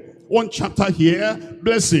 miracle. One chapter here,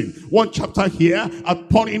 blessing. One chapter here,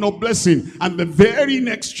 outpouring of blessing. And the very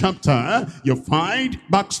next chapter, you find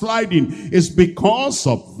backsliding. It's because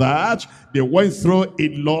of that they went through a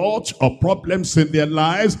lot of problems in their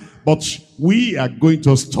lives. But we are going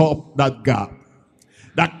to stop that gap.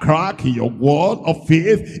 That crack in your wall of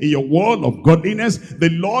faith, in your wall of godliness, the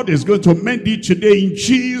Lord is going to mend it today in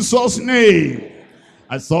Jesus' name.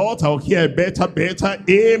 I thought I'll hear better.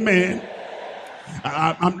 Amen.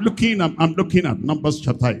 I'm looking at Numbers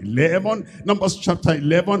chapter 11. Numbers chapter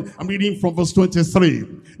 11, I'm reading from verse 23.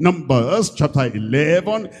 Numbers chapter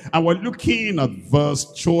 11, and we're looking at verse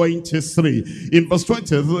 23. In verse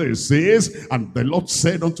 23 it says, And the Lord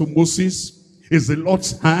said unto Moses, Is the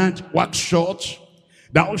Lord's hand waxed short?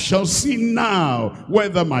 Thou shalt see now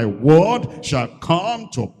whether my word shall come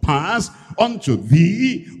to pass unto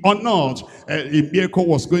thee or not. A miracle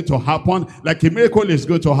was going to happen, like a miracle is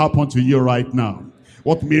going to happen to you right now.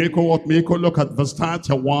 What miracle? Look at verse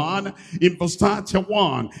 31. In verse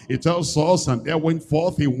 31, it tells us, And there went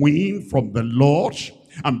forth a wind from the Lord,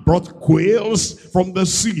 and brought quails from the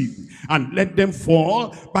sea, and let them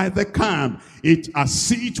fall by the camp. It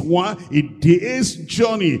as it were a day's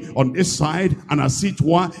journey on this side, and as it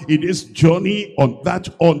were a day's journey on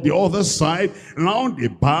the other side, round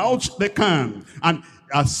about the camp. And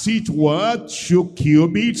as it were 2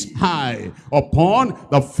 cubits high upon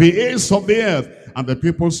the face of the earth. And the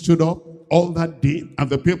people stood up all that day, and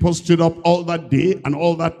the people stood up all that day and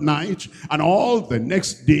all that night and all the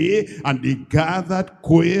next day, and they gathered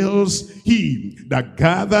quails. He that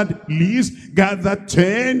gathered least gathered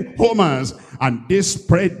 10 homers, and they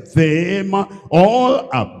spread them all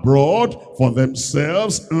abroad for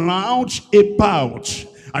themselves round about.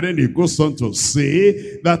 And then he goes on to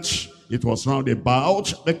say that it was round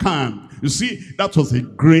about the camp. You see, that was a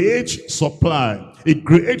great supply. A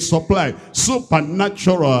great supply.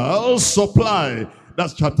 Supernatural supply.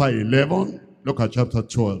 That's chapter 11. Look at chapter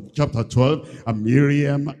 12. Chapter 12. And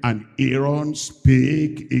Miriam and Aaron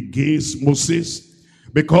spake against Moses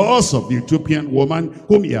because of the Ethiopian woman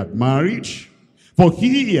whom he had married. For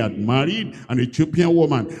he had married an Ethiopian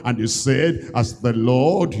woman. And he said, As the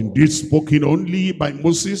Lord indeed spoken only by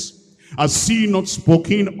Moses, has he not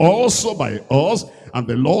spoken also by us? And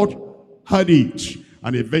the Lord heard it.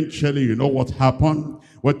 And eventually, you know what happened?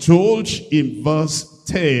 We're told in verse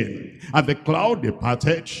 10, And the cloud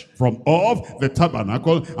departed from off the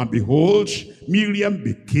tabernacle, and behold, Miriam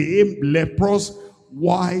became leprous,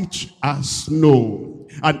 white as snow.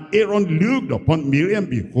 And Aaron looked upon Miriam,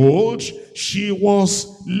 behold, she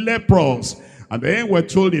was leprous. And then we're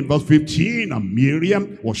told in verse 15, And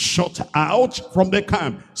Miriam was shut out from the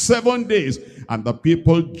camp 7 days, and the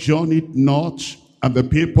people journeyed not. And the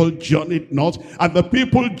people journeyed not, and the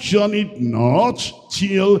people journeyed not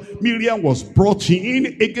till Miriam was brought in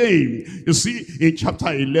again. You see, in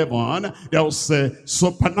chapter 11, there was a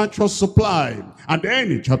supernatural supply. And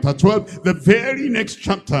then in chapter 12, the very next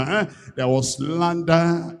chapter, there was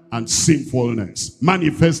slander and sinfulness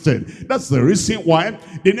manifested. That's the reason why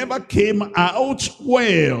they never came out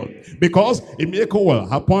well. Because a miracle will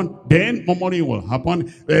happen, then murmuring will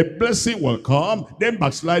happen, a blessing will come, then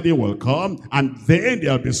backsliding will come, and then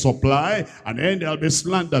there'll be supply, and then there'll be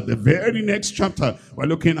slander. The very next chapter, we're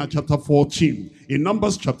looking at chapter 14. In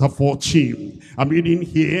Numbers chapter 14, I'm reading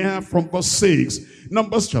here from verse 6.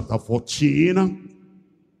 Numbers chapter 14,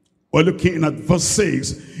 we're looking at verse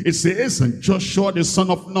 6. It says, And Joshua the son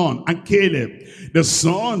of Nun, and Caleb the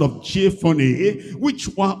son of Jephunneh, which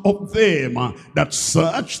were of them that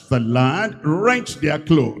searched the land, rent their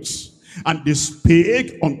clothes. And they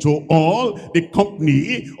spake unto all the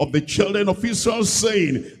company of the children of Israel,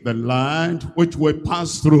 saying, The land which we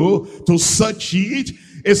pass through to search it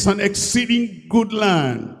It's an exceeding good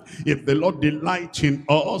land. If the Lord delights in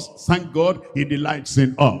us, thank God he delights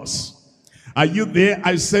in us. Are you there?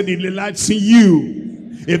 I said he delights in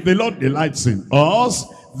you. If the Lord delights in us,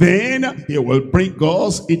 then he will bring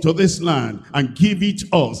us into this land and give it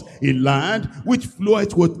us, a land which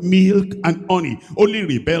floweth with milk and honey. Only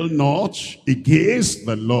rebel not against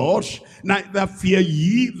the Lord, neither fear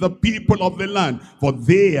ye the people of the land, for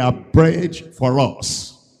they are bread for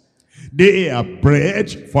us. They are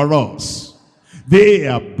bread for us. They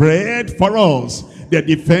are bread for us. Their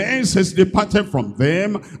defense has departed from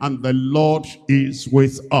them, and the Lord is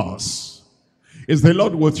with us. Is the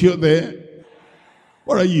Lord with you there?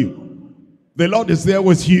 Where are you? The Lord is there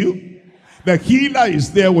with you. The healer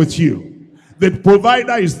is there with you. The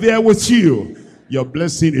provider is there with you. Your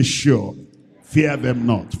blessing is sure. Fear them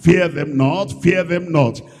not. Fear them not. Fear them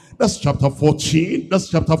not. That's chapter 14. That's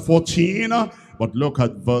chapter 14. But look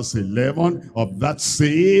at verse 11 of that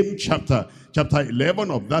same chapter. Chapter 11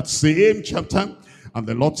 of that same chapter. And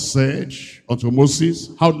the Lord said unto Moses,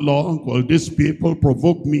 how long will these people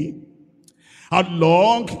provoke me? How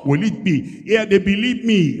long will it be ere they believe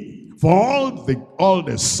me? For all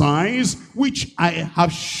the signs which I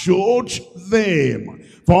have showed them.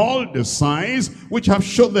 For all the signs which I have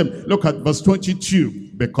showed them. Look at verse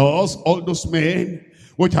 22. Because all those men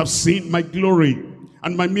which have seen my glory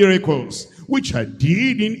and my miracles, which I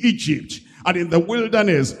did in Egypt and in the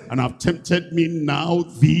wilderness, and have tempted me now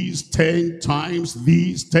these 10 times,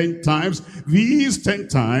 these 10 times, these 10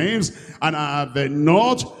 times, and have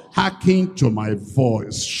not hearkened to my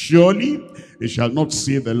voice. Surely they shall not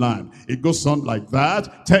see the land. It goes on like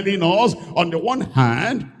that, telling us, on the one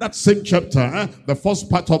hand, that same chapter, the first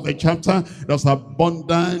part of the chapter, there's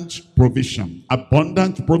abundant provision.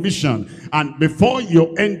 Abundant provision. And before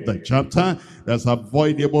you end the chapter, there's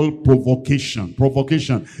avoidable provocation.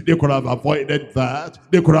 Provocation. They could have avoided that.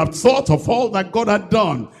 They could have thought of all that God had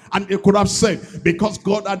done. And they could have said, because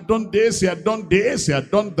God had done this, he had done this, he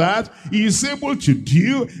had done that, he is able to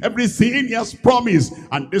do everything he has promised.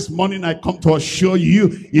 And this morning I come to assure you,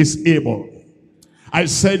 he's able. I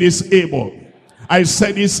said he's able. I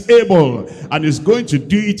said he's able. And he's going to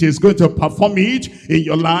do it. He's going to perform it in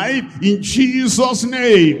your life in Jesus'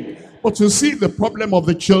 name. But to see the problem of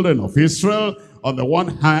the children of Israel, on the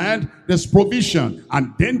one hand, there's provision.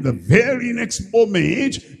 And then the very next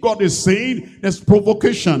moment, God is saying there's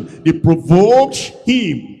provocation. They provoked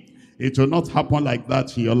him. It will not happen like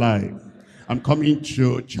that in your life. I'm coming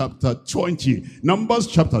to chapter 20. Numbers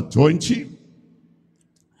chapter 20.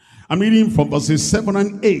 I'm reading from verses 7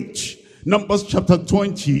 and 8. Numbers chapter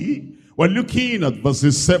 20. We're looking at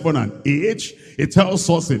verses 7 and 8. It tells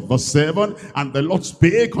us in verse 7, and the Lord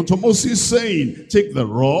spake unto Moses, saying, take the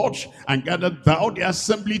rod, and gather thou the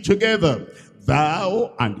assembly together,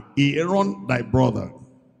 thou and Aaron thy brother.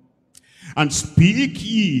 And speak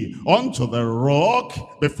ye unto the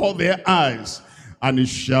rock before their eyes, and it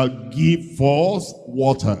shall give forth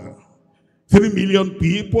water. 3 million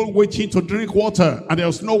people waiting to drink water, and there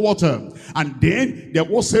was no water. And then there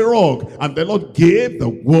was a rock, and the Lord gave the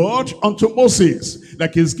word unto Moses,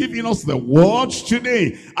 like he's giving us the word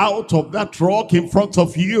today. Out of that rock in front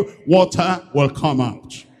of you, water will come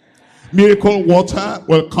out. Miracle water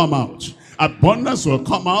will come out. Abundance will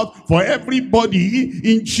come out for everybody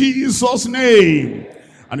in Jesus' name.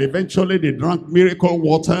 And eventually they drank miracle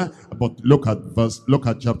water. But look at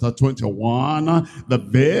chapter 21, the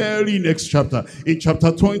very next chapter. In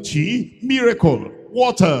chapter 20, miracle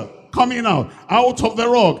water coming out of the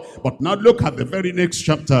rock. But now look at the very next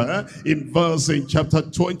chapter, in chapter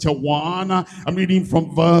 21. I'm reading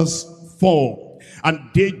from verse 4. And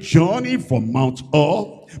they journeyed from Mount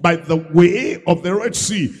Or by the way of the Red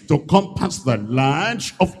Sea to compass the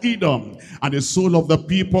land of Edom. And the soul of the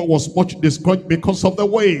people was much discouraged because of the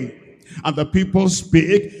way. And the people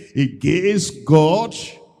spake against God.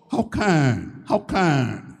 How can?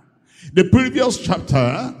 The previous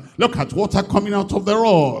chapter, look at water coming out of the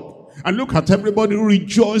rock. And look at everybody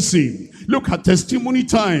rejoicing. Look at testimony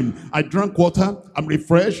time. I drank water, I'm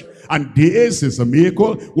refreshed. And this is a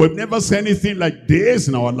miracle. We've never seen anything like this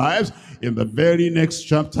in our lives. In the very next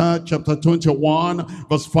chapter, chapter 21,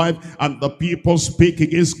 verse 5, and the people speak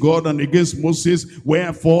against God and against Moses,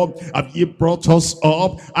 wherefore have ye brought us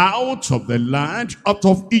up out of the land, out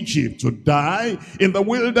of Egypt, to die in the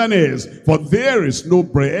wilderness? For there is no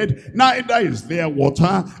bread, neither is there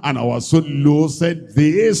water, and our soul loatheth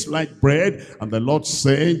this like bread. And the Lord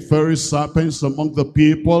sent fiery serpents among the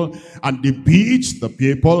people, and they beat the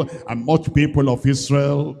people, and much people of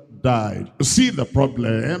Israel died. You see the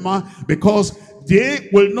problem? Because they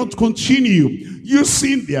will not continue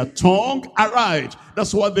using their tongue aright.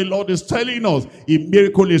 That's what the Lord is telling us. A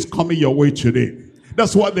miracle is coming your way today.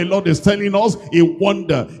 That's what the Lord is telling us. A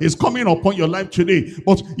wonder is coming upon your life today.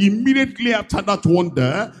 But immediately after that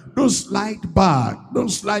wonder, don't slide back. Don't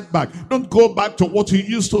slide back. Don't go back to what you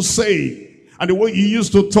used to say and the way you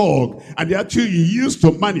used to talk and the attitude you used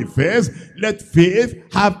to manifest. Let faith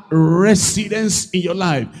have residence in your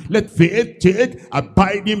life. Let faith take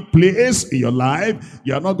abiding place in your life.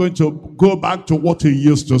 You are not going to go back to what you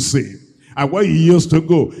used to say and where you used to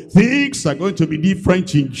go. Things are going to be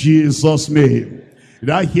different in Jesus' name. Did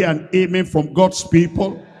I hear an amen from God's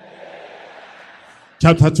people?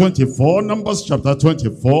 Chapter 24, Numbers chapter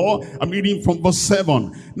 24, I'm reading from verse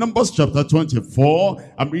 7. Numbers chapter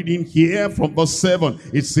 24, I'm reading here from verse 7.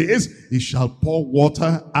 It says, he shall pour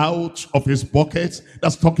water out of his buckets.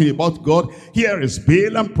 That's talking about God. Here is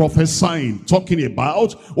Balaam prophesying, talking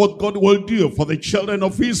about what God will do for the children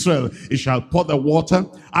of Israel. He shall pour the water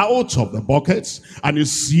out of the buckets, and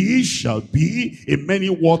his sea shall be in many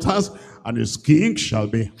waters, and his king shall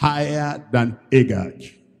be higher than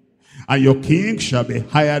Agag. And your king shall be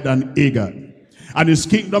higher than Agag, and his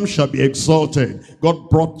kingdom shall be exalted. God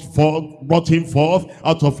brought him forth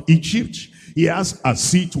out of Egypt. He has,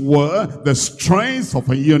 as it were, the strength of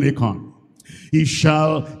a unicorn. He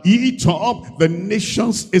shall eat up the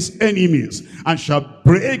nations his enemies, and shall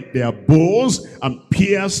break their bows and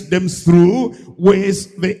pierce them through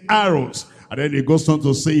with the arrows. And then he goes on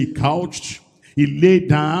to say, he couched, he lay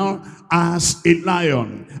down as a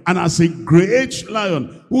lion, and as a great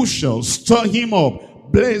lion. Who shall stir him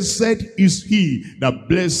up? Blessed is he that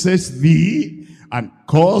blesses thee, and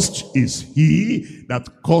cursed is he that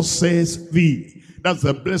curses thee. That's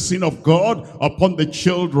the blessing of God upon the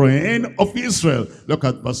children of Israel. Look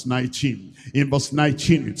at verse 19. In verse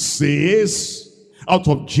 19 it says, out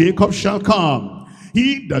of Jacob shall come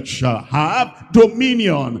he that shall have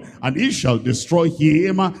dominion, and he shall destroy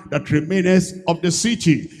him that remaineth of the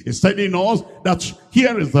city. He's telling us that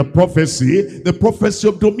here is the prophecy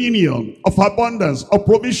of dominion, of abundance, of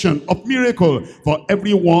provision, of miracle for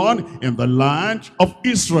everyone in the land of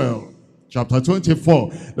Israel. Chapter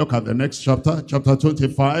 24. Look at the next chapter, chapter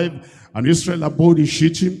 25. And Israel abode in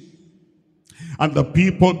Shittim, and the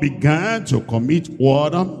people began to commit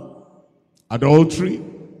whoredom, adultery,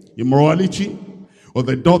 immorality, or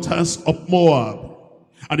the daughters of Moab.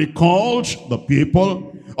 And he called the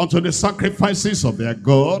people unto the sacrifices of their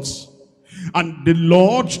gods. And the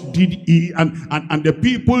Lord did eat, and the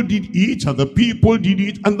people did eat, and the people did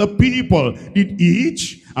eat, and the people did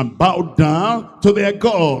eat, and bowed down to their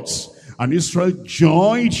gods. And Israel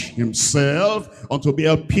joined himself unto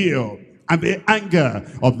Baal-peor. And the anger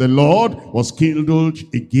of the Lord was kindled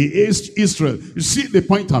against Israel. You see the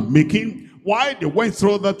point I'm making? Why they went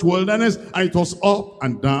through that wilderness, and it was up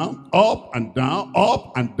and down, up and down,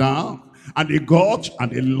 up and down. And they got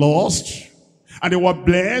and they lost. And they were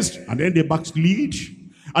blessed, and then they backslid.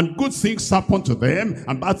 And good things happened to them,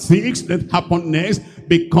 and bad things that happened next,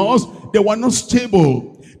 because they were not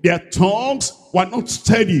stable. Their tongues were not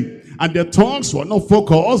steady. And their tongues were not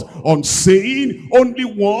focused on saying only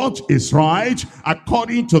what is right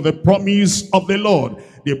according to the promise of the Lord.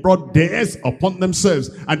 They brought death upon themselves,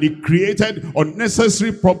 and they created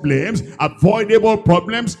unnecessary problems, avoidable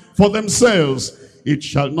problems for themselves. It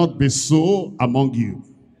shall not be so among you.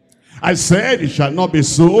 I said it shall not be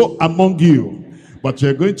so among you. But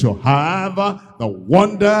you're going to have the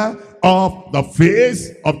wonder of the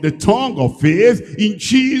faith, of the tongue of faith in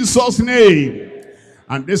Jesus' name.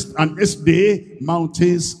 And this day,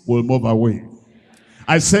 mountains will move away.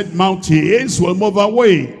 I said mountains will move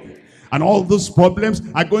away. And all those problems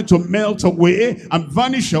are going to melt away and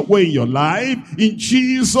vanish away in your life in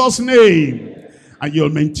Jesus' name. And you'll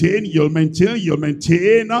maintain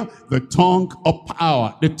the tongue of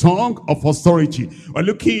power, the tongue of authority. We're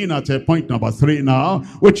looking at point number 3 now,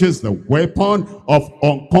 which is the weapon of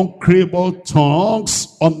unconquerable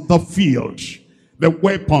tongues on the field. The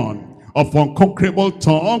weapon of unconquerable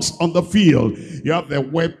tongues on the field. You have the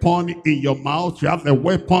weapon in your mouth, you have the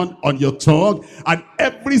weapon on your tongue, and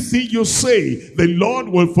everything you say, the Lord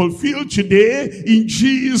will fulfill today in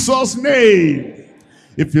Jesus' name.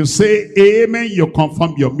 If you say amen, you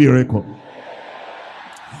confirm your miracle.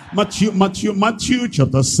 Matthew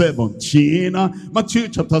chapter 17. Matthew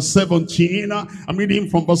chapter 17. I'm reading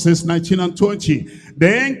from verses 19 and 20.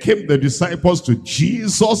 Then came the disciples to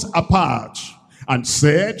Jesus apart and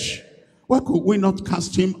said, why could we not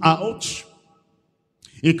cast him out?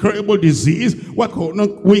 Incurable disease, why could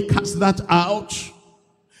not we cast that out?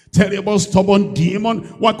 Terrible stubborn demon,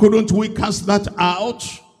 why couldn't we cast that out?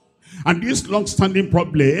 And this long-standing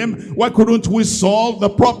problem, why couldn't we solve the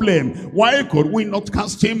problem? Why could we not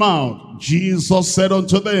cast him out? Jesus said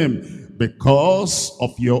unto them, because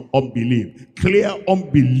of your unbelief. Clear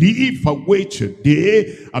unbelief away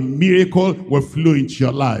today, a miracle will flow into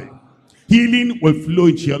your life. Healing will flow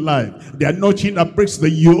into your life. The anointing that breaks the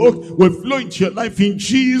yoke will flow into your life in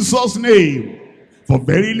Jesus' name. For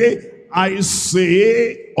verily I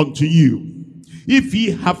say unto you, if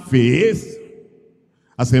ye have faith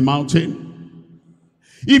as a mountain,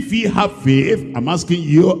 if ye have faith, I'm asking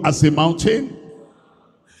you, as a mountain,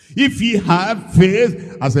 if ye have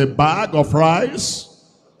faith as a bag of rice,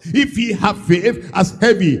 if ye have faith as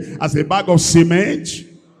heavy as a bag of cement,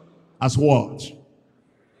 as what?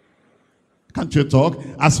 Can't you talk?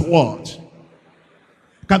 As what?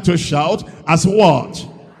 Can't you shout? As what?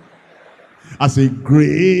 As a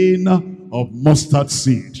grain of mustard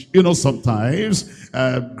seed. You know, sometimes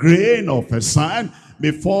a grain of a sand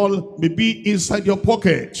may fall, maybe inside your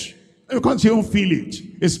pocket. You can't even feel it.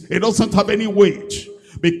 It doesn't have any weight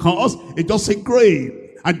because it's just a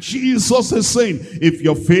grain. And Jesus is saying, if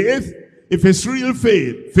your faith, if it's real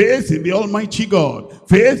faith, faith in the Almighty God,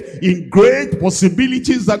 faith in great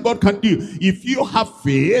possibilities that God can do. If you have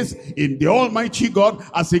faith in the Almighty God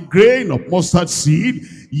as a grain of mustard seed,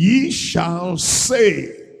 ye shall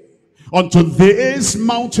say unto this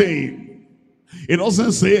mountain. It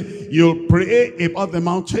doesn't say you'll pray about the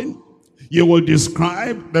mountain, you will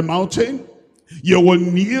describe the mountain, you will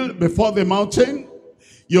kneel before the mountain,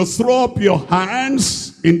 you'll throw up your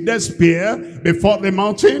hands in despair before the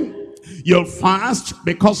mountain, you'll fast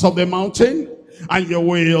because of the mountain, and you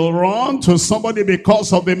will run to somebody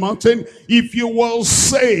because of the mountain. If you will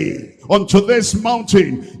say unto this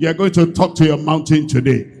mountain, you're going to talk to your mountain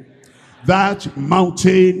today. That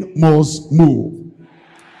mountain must move.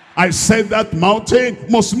 I said that mountain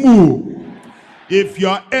must move. If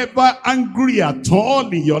you're ever angry at all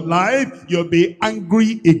in your life, you'll be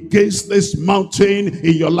angry against this mountain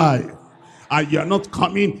in your life. And you're not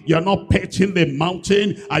coming, you're not petting the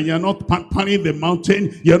mountain, and you're not pampering the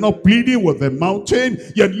mountain, you're not pleading with the mountain,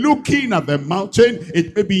 you're looking at the mountain.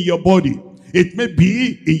 It may be in your body, it may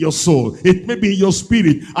be in your soul, it may be in your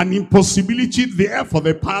spirit, an impossibility there for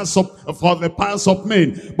the paths of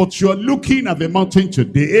men. But you're looking at the mountain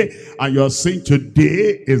today, and you're saying,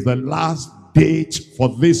 today is the last date for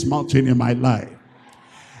this mountain in my life.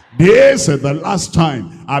 This is the last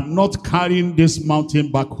time. I'm not carrying this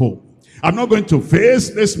mountain back home. I'm not going to face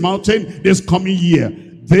this mountain this coming year.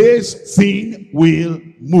 This thing will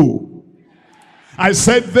move. I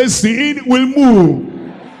said this thing will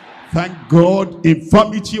move. Thank God,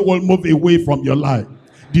 infirmity will move away from your life.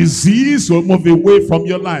 Disease will move away from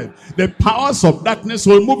your life. The powers of darkness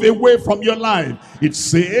will move away from your life. It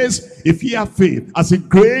says, if ye have faith as a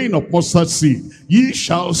grain of mustard seed, ye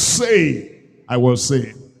shall say, I will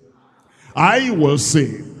say, I will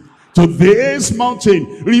say, to this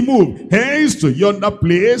mountain, remove hence to yonder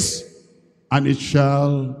place, and it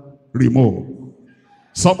shall remove.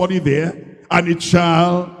 Somebody there, and it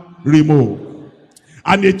shall remove.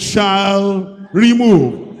 And it shall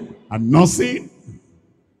remove. And nothing,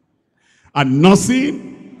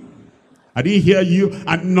 I didn't hear you,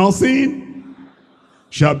 and nothing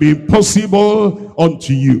shall be impossible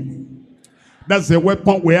unto you. That's the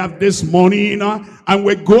weapon we have this morning, and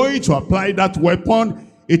we're going to apply that weapon.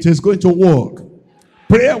 It is going to work.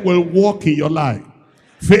 Prayer will work in your life.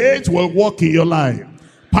 Faith will work in your life.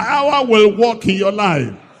 Power will work in your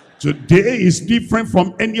life. Today is different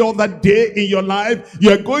from any other day in your life.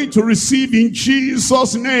 You are going to receive in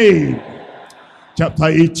Jesus' name. Chapter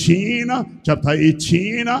 18,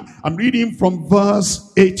 I'm reading from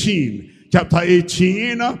verse 18. Chapter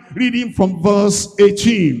 18, reading from verse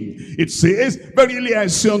 18. It says, verily I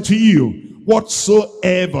say unto you,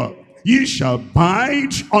 whatsoever ye shall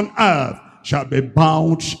bind on earth shall be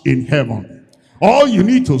bound in heaven. All you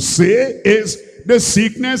need to say is, the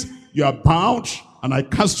sickness, you are bound, and I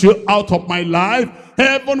cast you out of my life.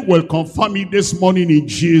 Heaven will confirm it this morning in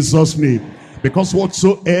Jesus' name. Because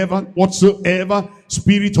whatsoever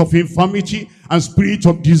spirit of infirmity, and spirit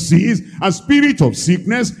of disease, and spirit of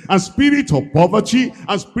sickness, and spirit of poverty,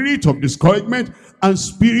 and spirit of discouragement, and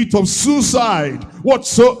spirit of suicide,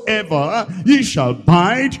 whatsoever ye shall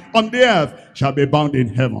bind on the earth shall be bound in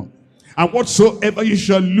heaven. And whatsoever ye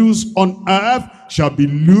shall loose on earth shall be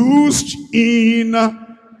loosed in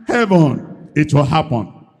heaven. It will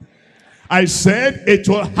happen. I said it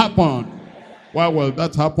will happen. Why will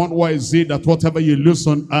that happen? Why is it that whatever you loose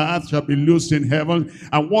on earth shall be loosed in heaven,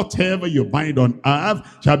 and whatever you bind on earth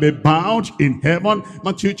shall be bound in heaven?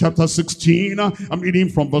 Matthew chapter 16, I'm reading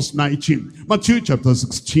from verse 19. Matthew chapter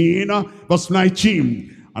 16, verse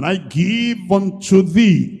 19. and I give unto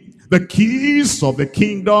thee the keys of the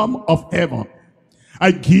kingdom of heaven.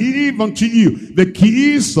 I give unto you the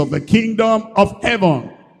keys of the kingdom of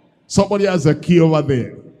heaven. Somebody has a key over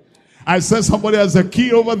there. I said somebody has a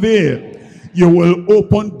key over there. You will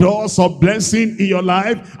open doors of blessing in your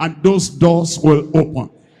life, and those doors will open.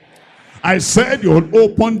 I said you will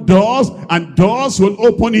open doors, and doors will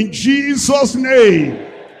open in Jesus' name.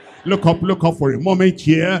 Look up for a moment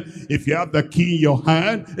here. If you have the key in your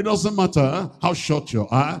hand, it doesn't matter how short you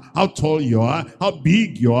are, how tall you are, how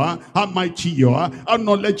big you are, how mighty you are, how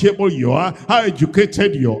knowledgeable you are, how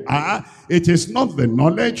educated you are. It is not the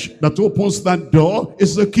knowledge that opens that door,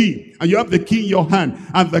 it's the key. And you have the key in your hand,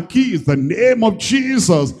 and the key is the name of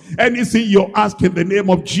Jesus. Anything you ask in the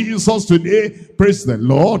name of Jesus today, praise the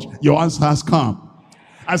Lord, your answer has come.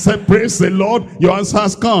 I said, praise the Lord, your answer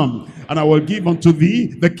has come. And I will give unto thee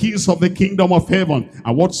the keys of the kingdom of heaven.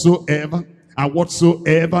 And whatsoever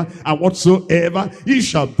ye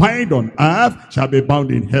shall bind on earth shall be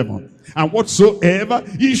bound in heaven. And whatsoever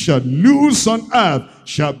ye shall loose on earth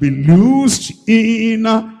shall be loosed in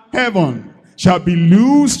heaven. Shall be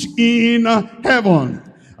loosed in heaven.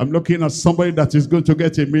 I'm looking at somebody that is going to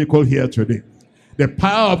get a miracle here today. The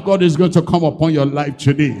power of God is going to come upon your life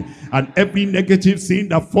today. And every negative thing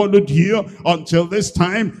that followed you until this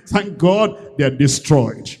time, thank God, they're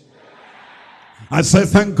destroyed. I said,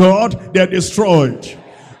 thank God, they're destroyed.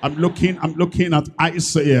 I'm looking at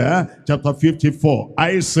Isaiah chapter 54.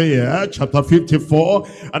 Isaiah chapter 54,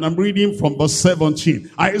 and I'm reading from verse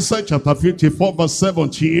 17. Isaiah chapter 54, verse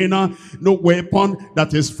 17. No weapon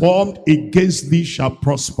that is formed against thee shall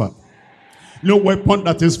prosper. No weapon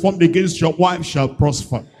that is formed against your wife shall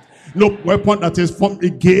prosper. No weapon that is formed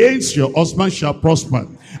against your husband shall prosper.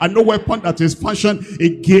 And no weapon that is fashioned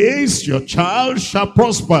against your child shall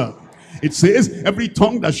prosper. It says, every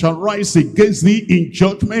tongue that shall rise against thee in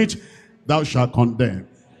judgment, thou shalt condemn.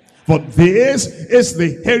 For this is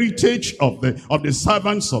the heritage of the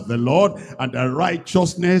servants of the Lord, and the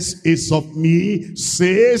righteousness is of me,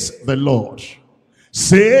 says the Lord.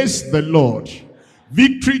 Says the Lord.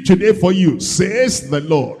 Victory today for you, says the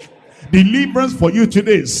Lord. Deliverance for you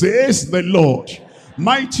today, says the Lord.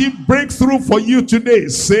 Mighty breakthrough for you today,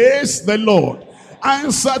 says the Lord.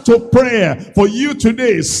 Answer to prayer for you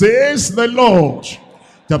today, says the Lord.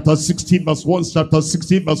 Chapter 16 verse 1, chapter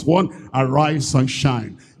 16 verse 1, arise and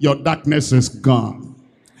shine. Your darkness is gone.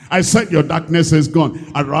 I said your darkness is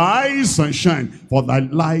gone. Arise and shine, for thy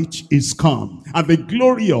light is come, and the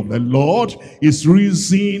glory of the Lord is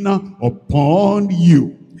risen upon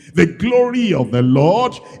you. The glory of the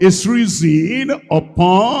Lord is risen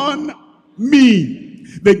upon me.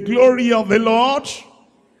 The glory of the Lord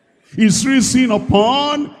is risen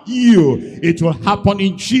upon you. It will happen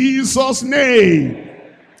in Jesus' name.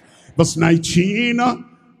 Verse 19,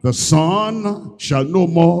 the sun shall no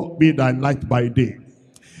more be thy light by day,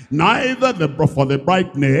 neither for the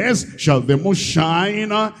brightness shall the moon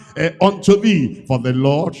shine unto thee. For the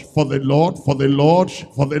Lord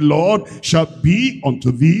shall be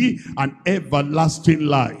unto thee an everlasting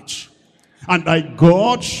light, and thy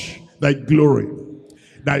God, thy glory.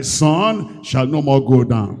 Thy sun shall no more go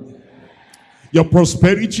down. Your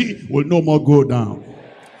prosperity will no more go down.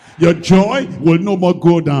 Your joy will no more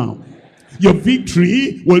go down. Your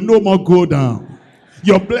victory will no more go down.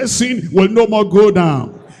 Your blessing will no more go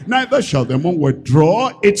down. Neither shall the moon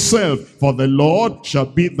withdraw itself, for the Lord shall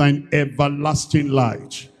be thine everlasting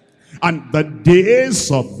light. And the days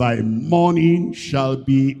of thy mourning shall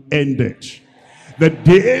be ended. The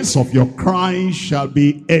days of your crying shall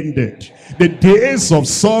be ended. The days of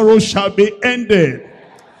sorrow shall be ended.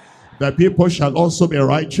 The people shall also be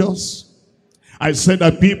righteous. I said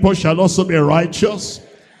that people shall also be righteous.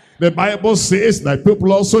 The Bible says that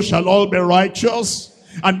people also shall all be righteous,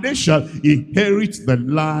 and they shall inherit the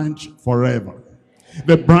land forever.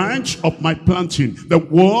 The branch of my planting, the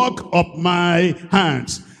work of my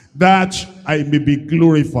hands, that I may be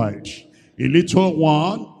glorified. A little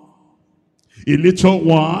one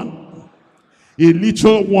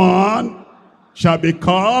shall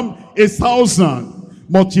become 1,000.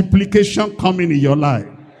 Multiplication coming in your life.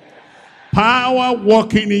 Power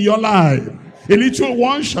working in your life. A little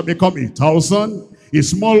one shall become 1,000. A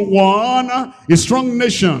small one, a strong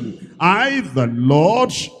nation. I, the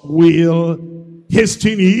Lord, will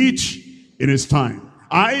hasten it in his time.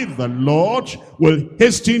 I, the Lord, will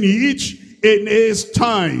hasten it in his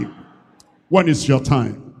time. When is your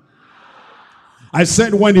time? I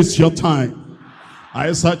said, when is your time?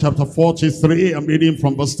 Isaiah chapter 43, I'm reading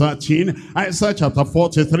from verse 13. Isaiah chapter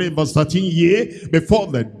 43, verse 13. Yea, before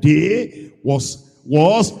the day was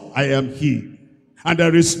I am he. and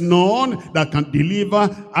there is none that can deliver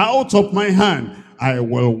out of my hand. I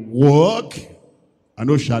will walk, and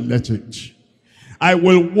who shall let it? I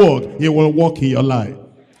will walk. He will walk in your life.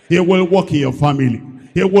 He will walk in your family.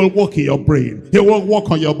 He will walk in your brain. He will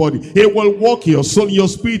walk on your body. He will walk in your soul, your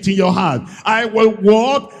spirit, in your heart. I will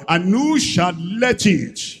walk, and who shall let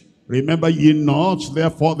it? Remember ye not,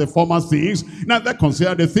 therefore, the former things, neither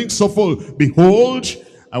consider the things of old. Behold,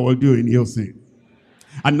 I will do a new thing.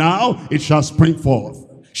 And now it shall spring forth.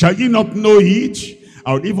 Shall ye not know it?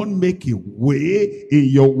 I will even make a way in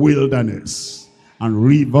your wilderness and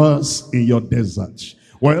rivers in your desert.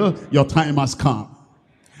 Well, your time has come.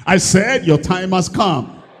 I said your time has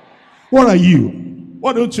come. What are you?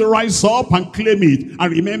 Why don't you rise up and claim it?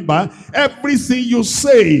 And remember, everything you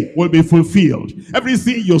say will be fulfilled.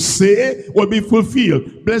 Everything you say will be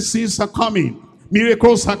fulfilled. Blessings are coming.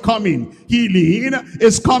 Miracles are coming. Healing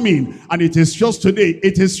is coming. And it is just today.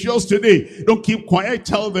 It is just today. Don't keep quiet.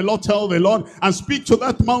 Tell the Lord, and speak to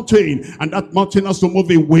that mountain. And that mountain has to move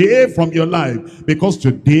away from your life. Because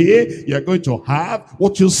today, you're going to have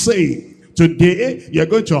what you say. Today, you're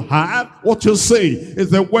going to have what you say.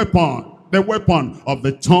 It's the weapon of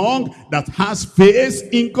the tongue that has faith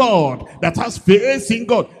in God. That has faith in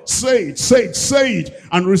God. Say it, say it, say it,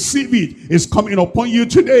 and receive it. It's coming upon you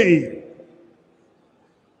today.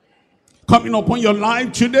 Coming upon your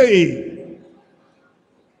life today.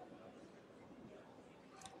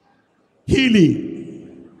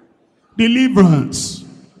 Healing, deliverance,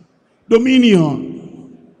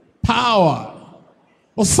 dominion, power,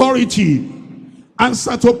 authority,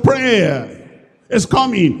 answer to prayer is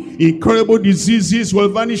coming. Incurable diseases will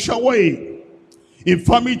vanish away.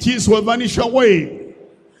 Infirmities will vanish away.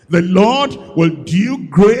 The Lord will do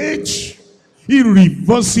great,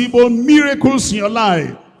 irreversible miracles in your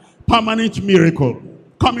life. Permanent miracle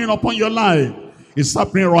coming upon your life. It's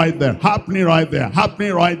happening right there, happening right there,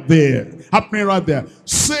 happening right there, happening right there.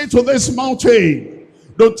 Say to this mountain,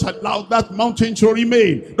 don't allow that mountain to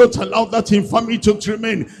remain. Don't allow that infirmity to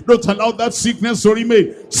remain. Don't allow that sickness to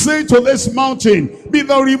remain. Say to this mountain, be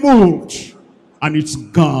thou removed. And it's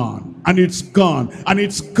gone. And it's gone. And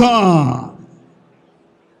it's gone.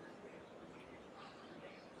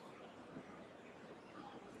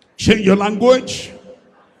 Change your language.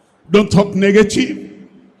 Don't talk negative.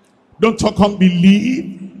 Don't talk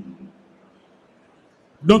unbelief.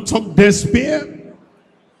 Don't talk despair.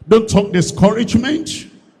 Don't talk discouragement.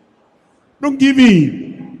 Don't give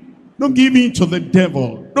in. Don't give in to the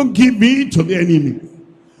devil. Don't give in to the enemy.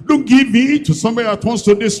 Don't give in to somebody that wants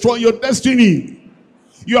to destroy your destiny.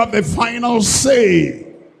 You have the final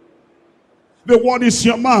say. The word is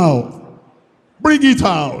your mouth. Bring it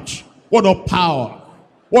out. Word of power.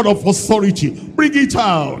 Word of authority. Bring it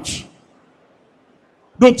out.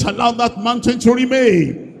 Don't allow that mountain to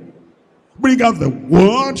remain. Bring out the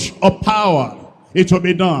word of power. It will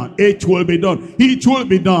be done. It will be done. It will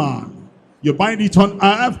be done. You bind it on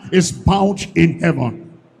earth, it's bound in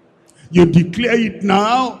heaven. You declare it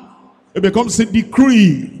now, it becomes a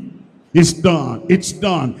decree. It's done. It's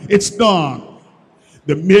done. It's done.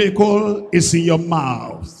 The miracle is in your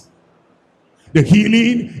mouth. The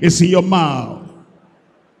healing is in your mouth.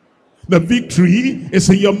 The victory is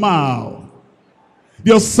in your mouth.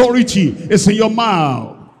 The authority is in your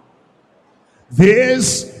mouth.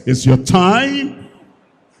 This is your time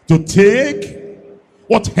to take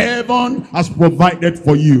what heaven has provided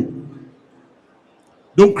for you.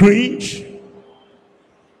 Don't cringe.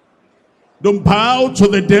 Don't bow to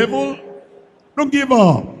the devil. Don't give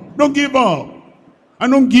up. Don't give up.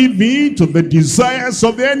 And don't give in to the desires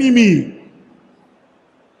of the enemy.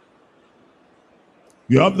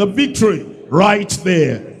 You have the victory right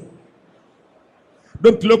there.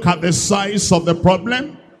 Don't look at the size of the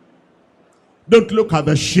problem. Don't look at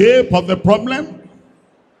the shape of the problem.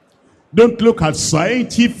 Don't look at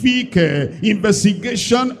scientific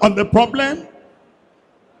investigation on the problem.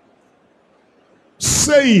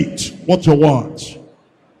 Say it what you want,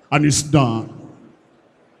 and it's done.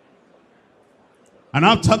 And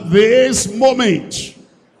after this moment,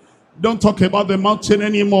 don't talk about the mountain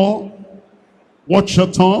anymore. Watch your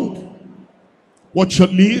tongue, watch your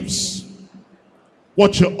lips,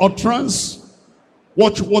 watch your utterance,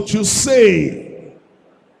 watch what you say.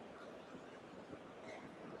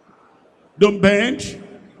 Don't bend.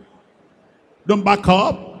 Don't back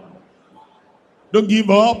up. Don't give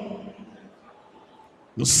up.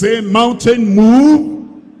 You say, mountain,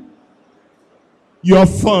 move. You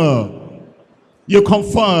affirm. You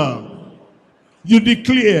confirm. You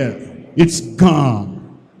declare. It's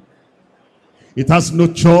gone. It has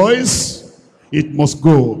no choice. It must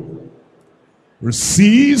go.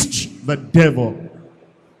 Resist the devil,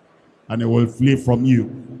 and it will flee from you.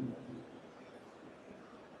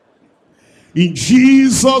 In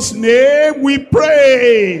Jesus' name we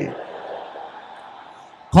pray.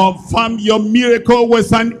 Confirm your miracle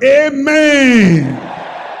with an amen.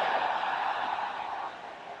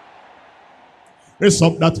 Raise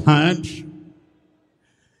up that hand.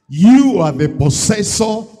 You are the possessor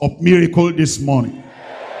of miracle this morning.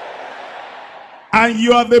 And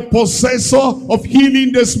you are the possessor of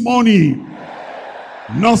healing this morning.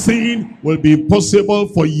 Nothing will be impossible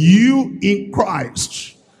for you in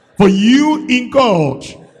Christ, for you in God,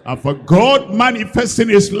 and for God manifesting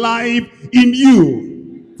his life in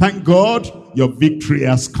you. Thank God your victory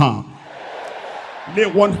has come. Lay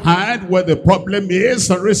one hand where the problem is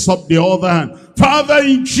and raise up the other hand. Father,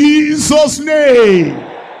 in Jesus' name,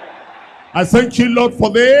 I thank you, Lord, for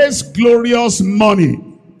this glorious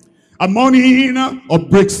morning. A morning of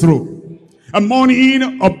breakthrough. A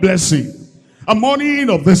morning of blessing. A morning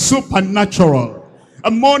of the supernatural. A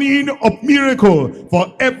morning of miracle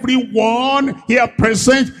for everyone here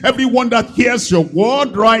present, everyone that hears your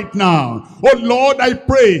word right now. Oh Lord, I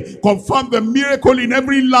pray, confirm the miracle in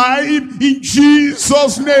every life in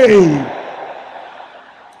Jesus' name.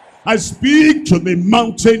 I speak to the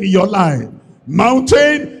mountain in your life.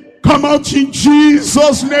 Mountain, come out in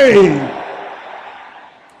Jesus' name.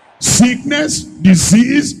 Sickness,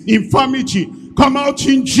 disease, infirmity, come out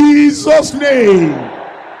in Jesus' name.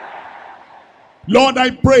 Lord, I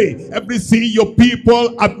pray everything your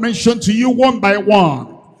people have mentioned to you one by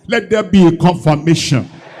one, let there be a confirmation.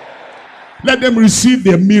 Let them receive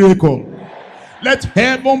their miracle. Let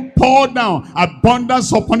heaven pour down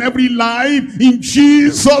abundance upon every life in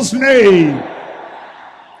Jesus' name.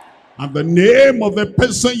 And the name of the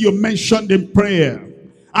person you mentioned in prayer,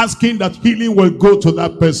 asking that healing will go to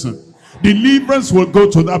that person. Deliverance will go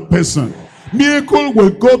to that person. Miracle will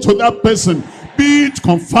go to that person. Be it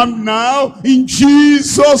confirmed now in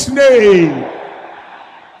Jesus' name.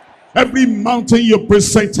 Every mountain you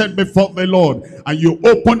presented before the Lord, and you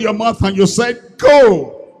opened your mouth and you said,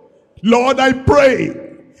 go. Lord, I pray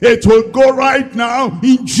it will go right now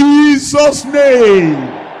in Jesus'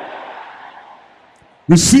 name.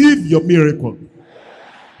 Receive your miracle.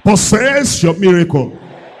 Possess your miracle.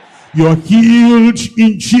 You are healed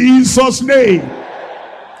in Jesus' name.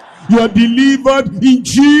 You are delivered in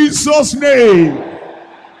Jesus' name.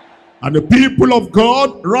 And the people of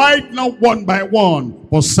God, right now, one by one,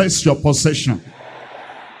 possess your possession.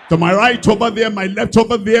 To my right over there, my left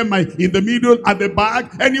over there, my in the middle, at the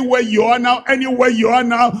back, anywhere you are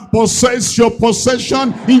now, possess your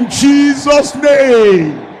possession in Jesus'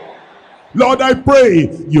 name. Lord, I pray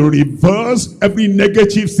you reverse every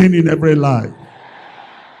negative thing in every life.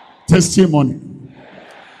 Testimony.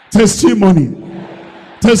 Testimony.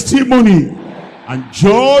 Testimony. And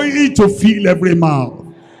joy to fill every mouth.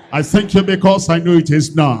 I thank you because I know it is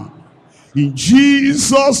done. In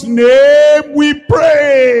Jesus' name we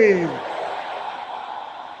pray.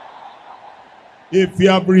 If you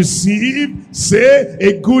have received, say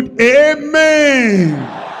a good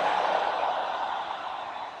amen.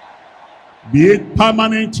 Be it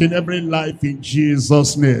permanent in every life in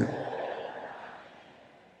Jesus' name.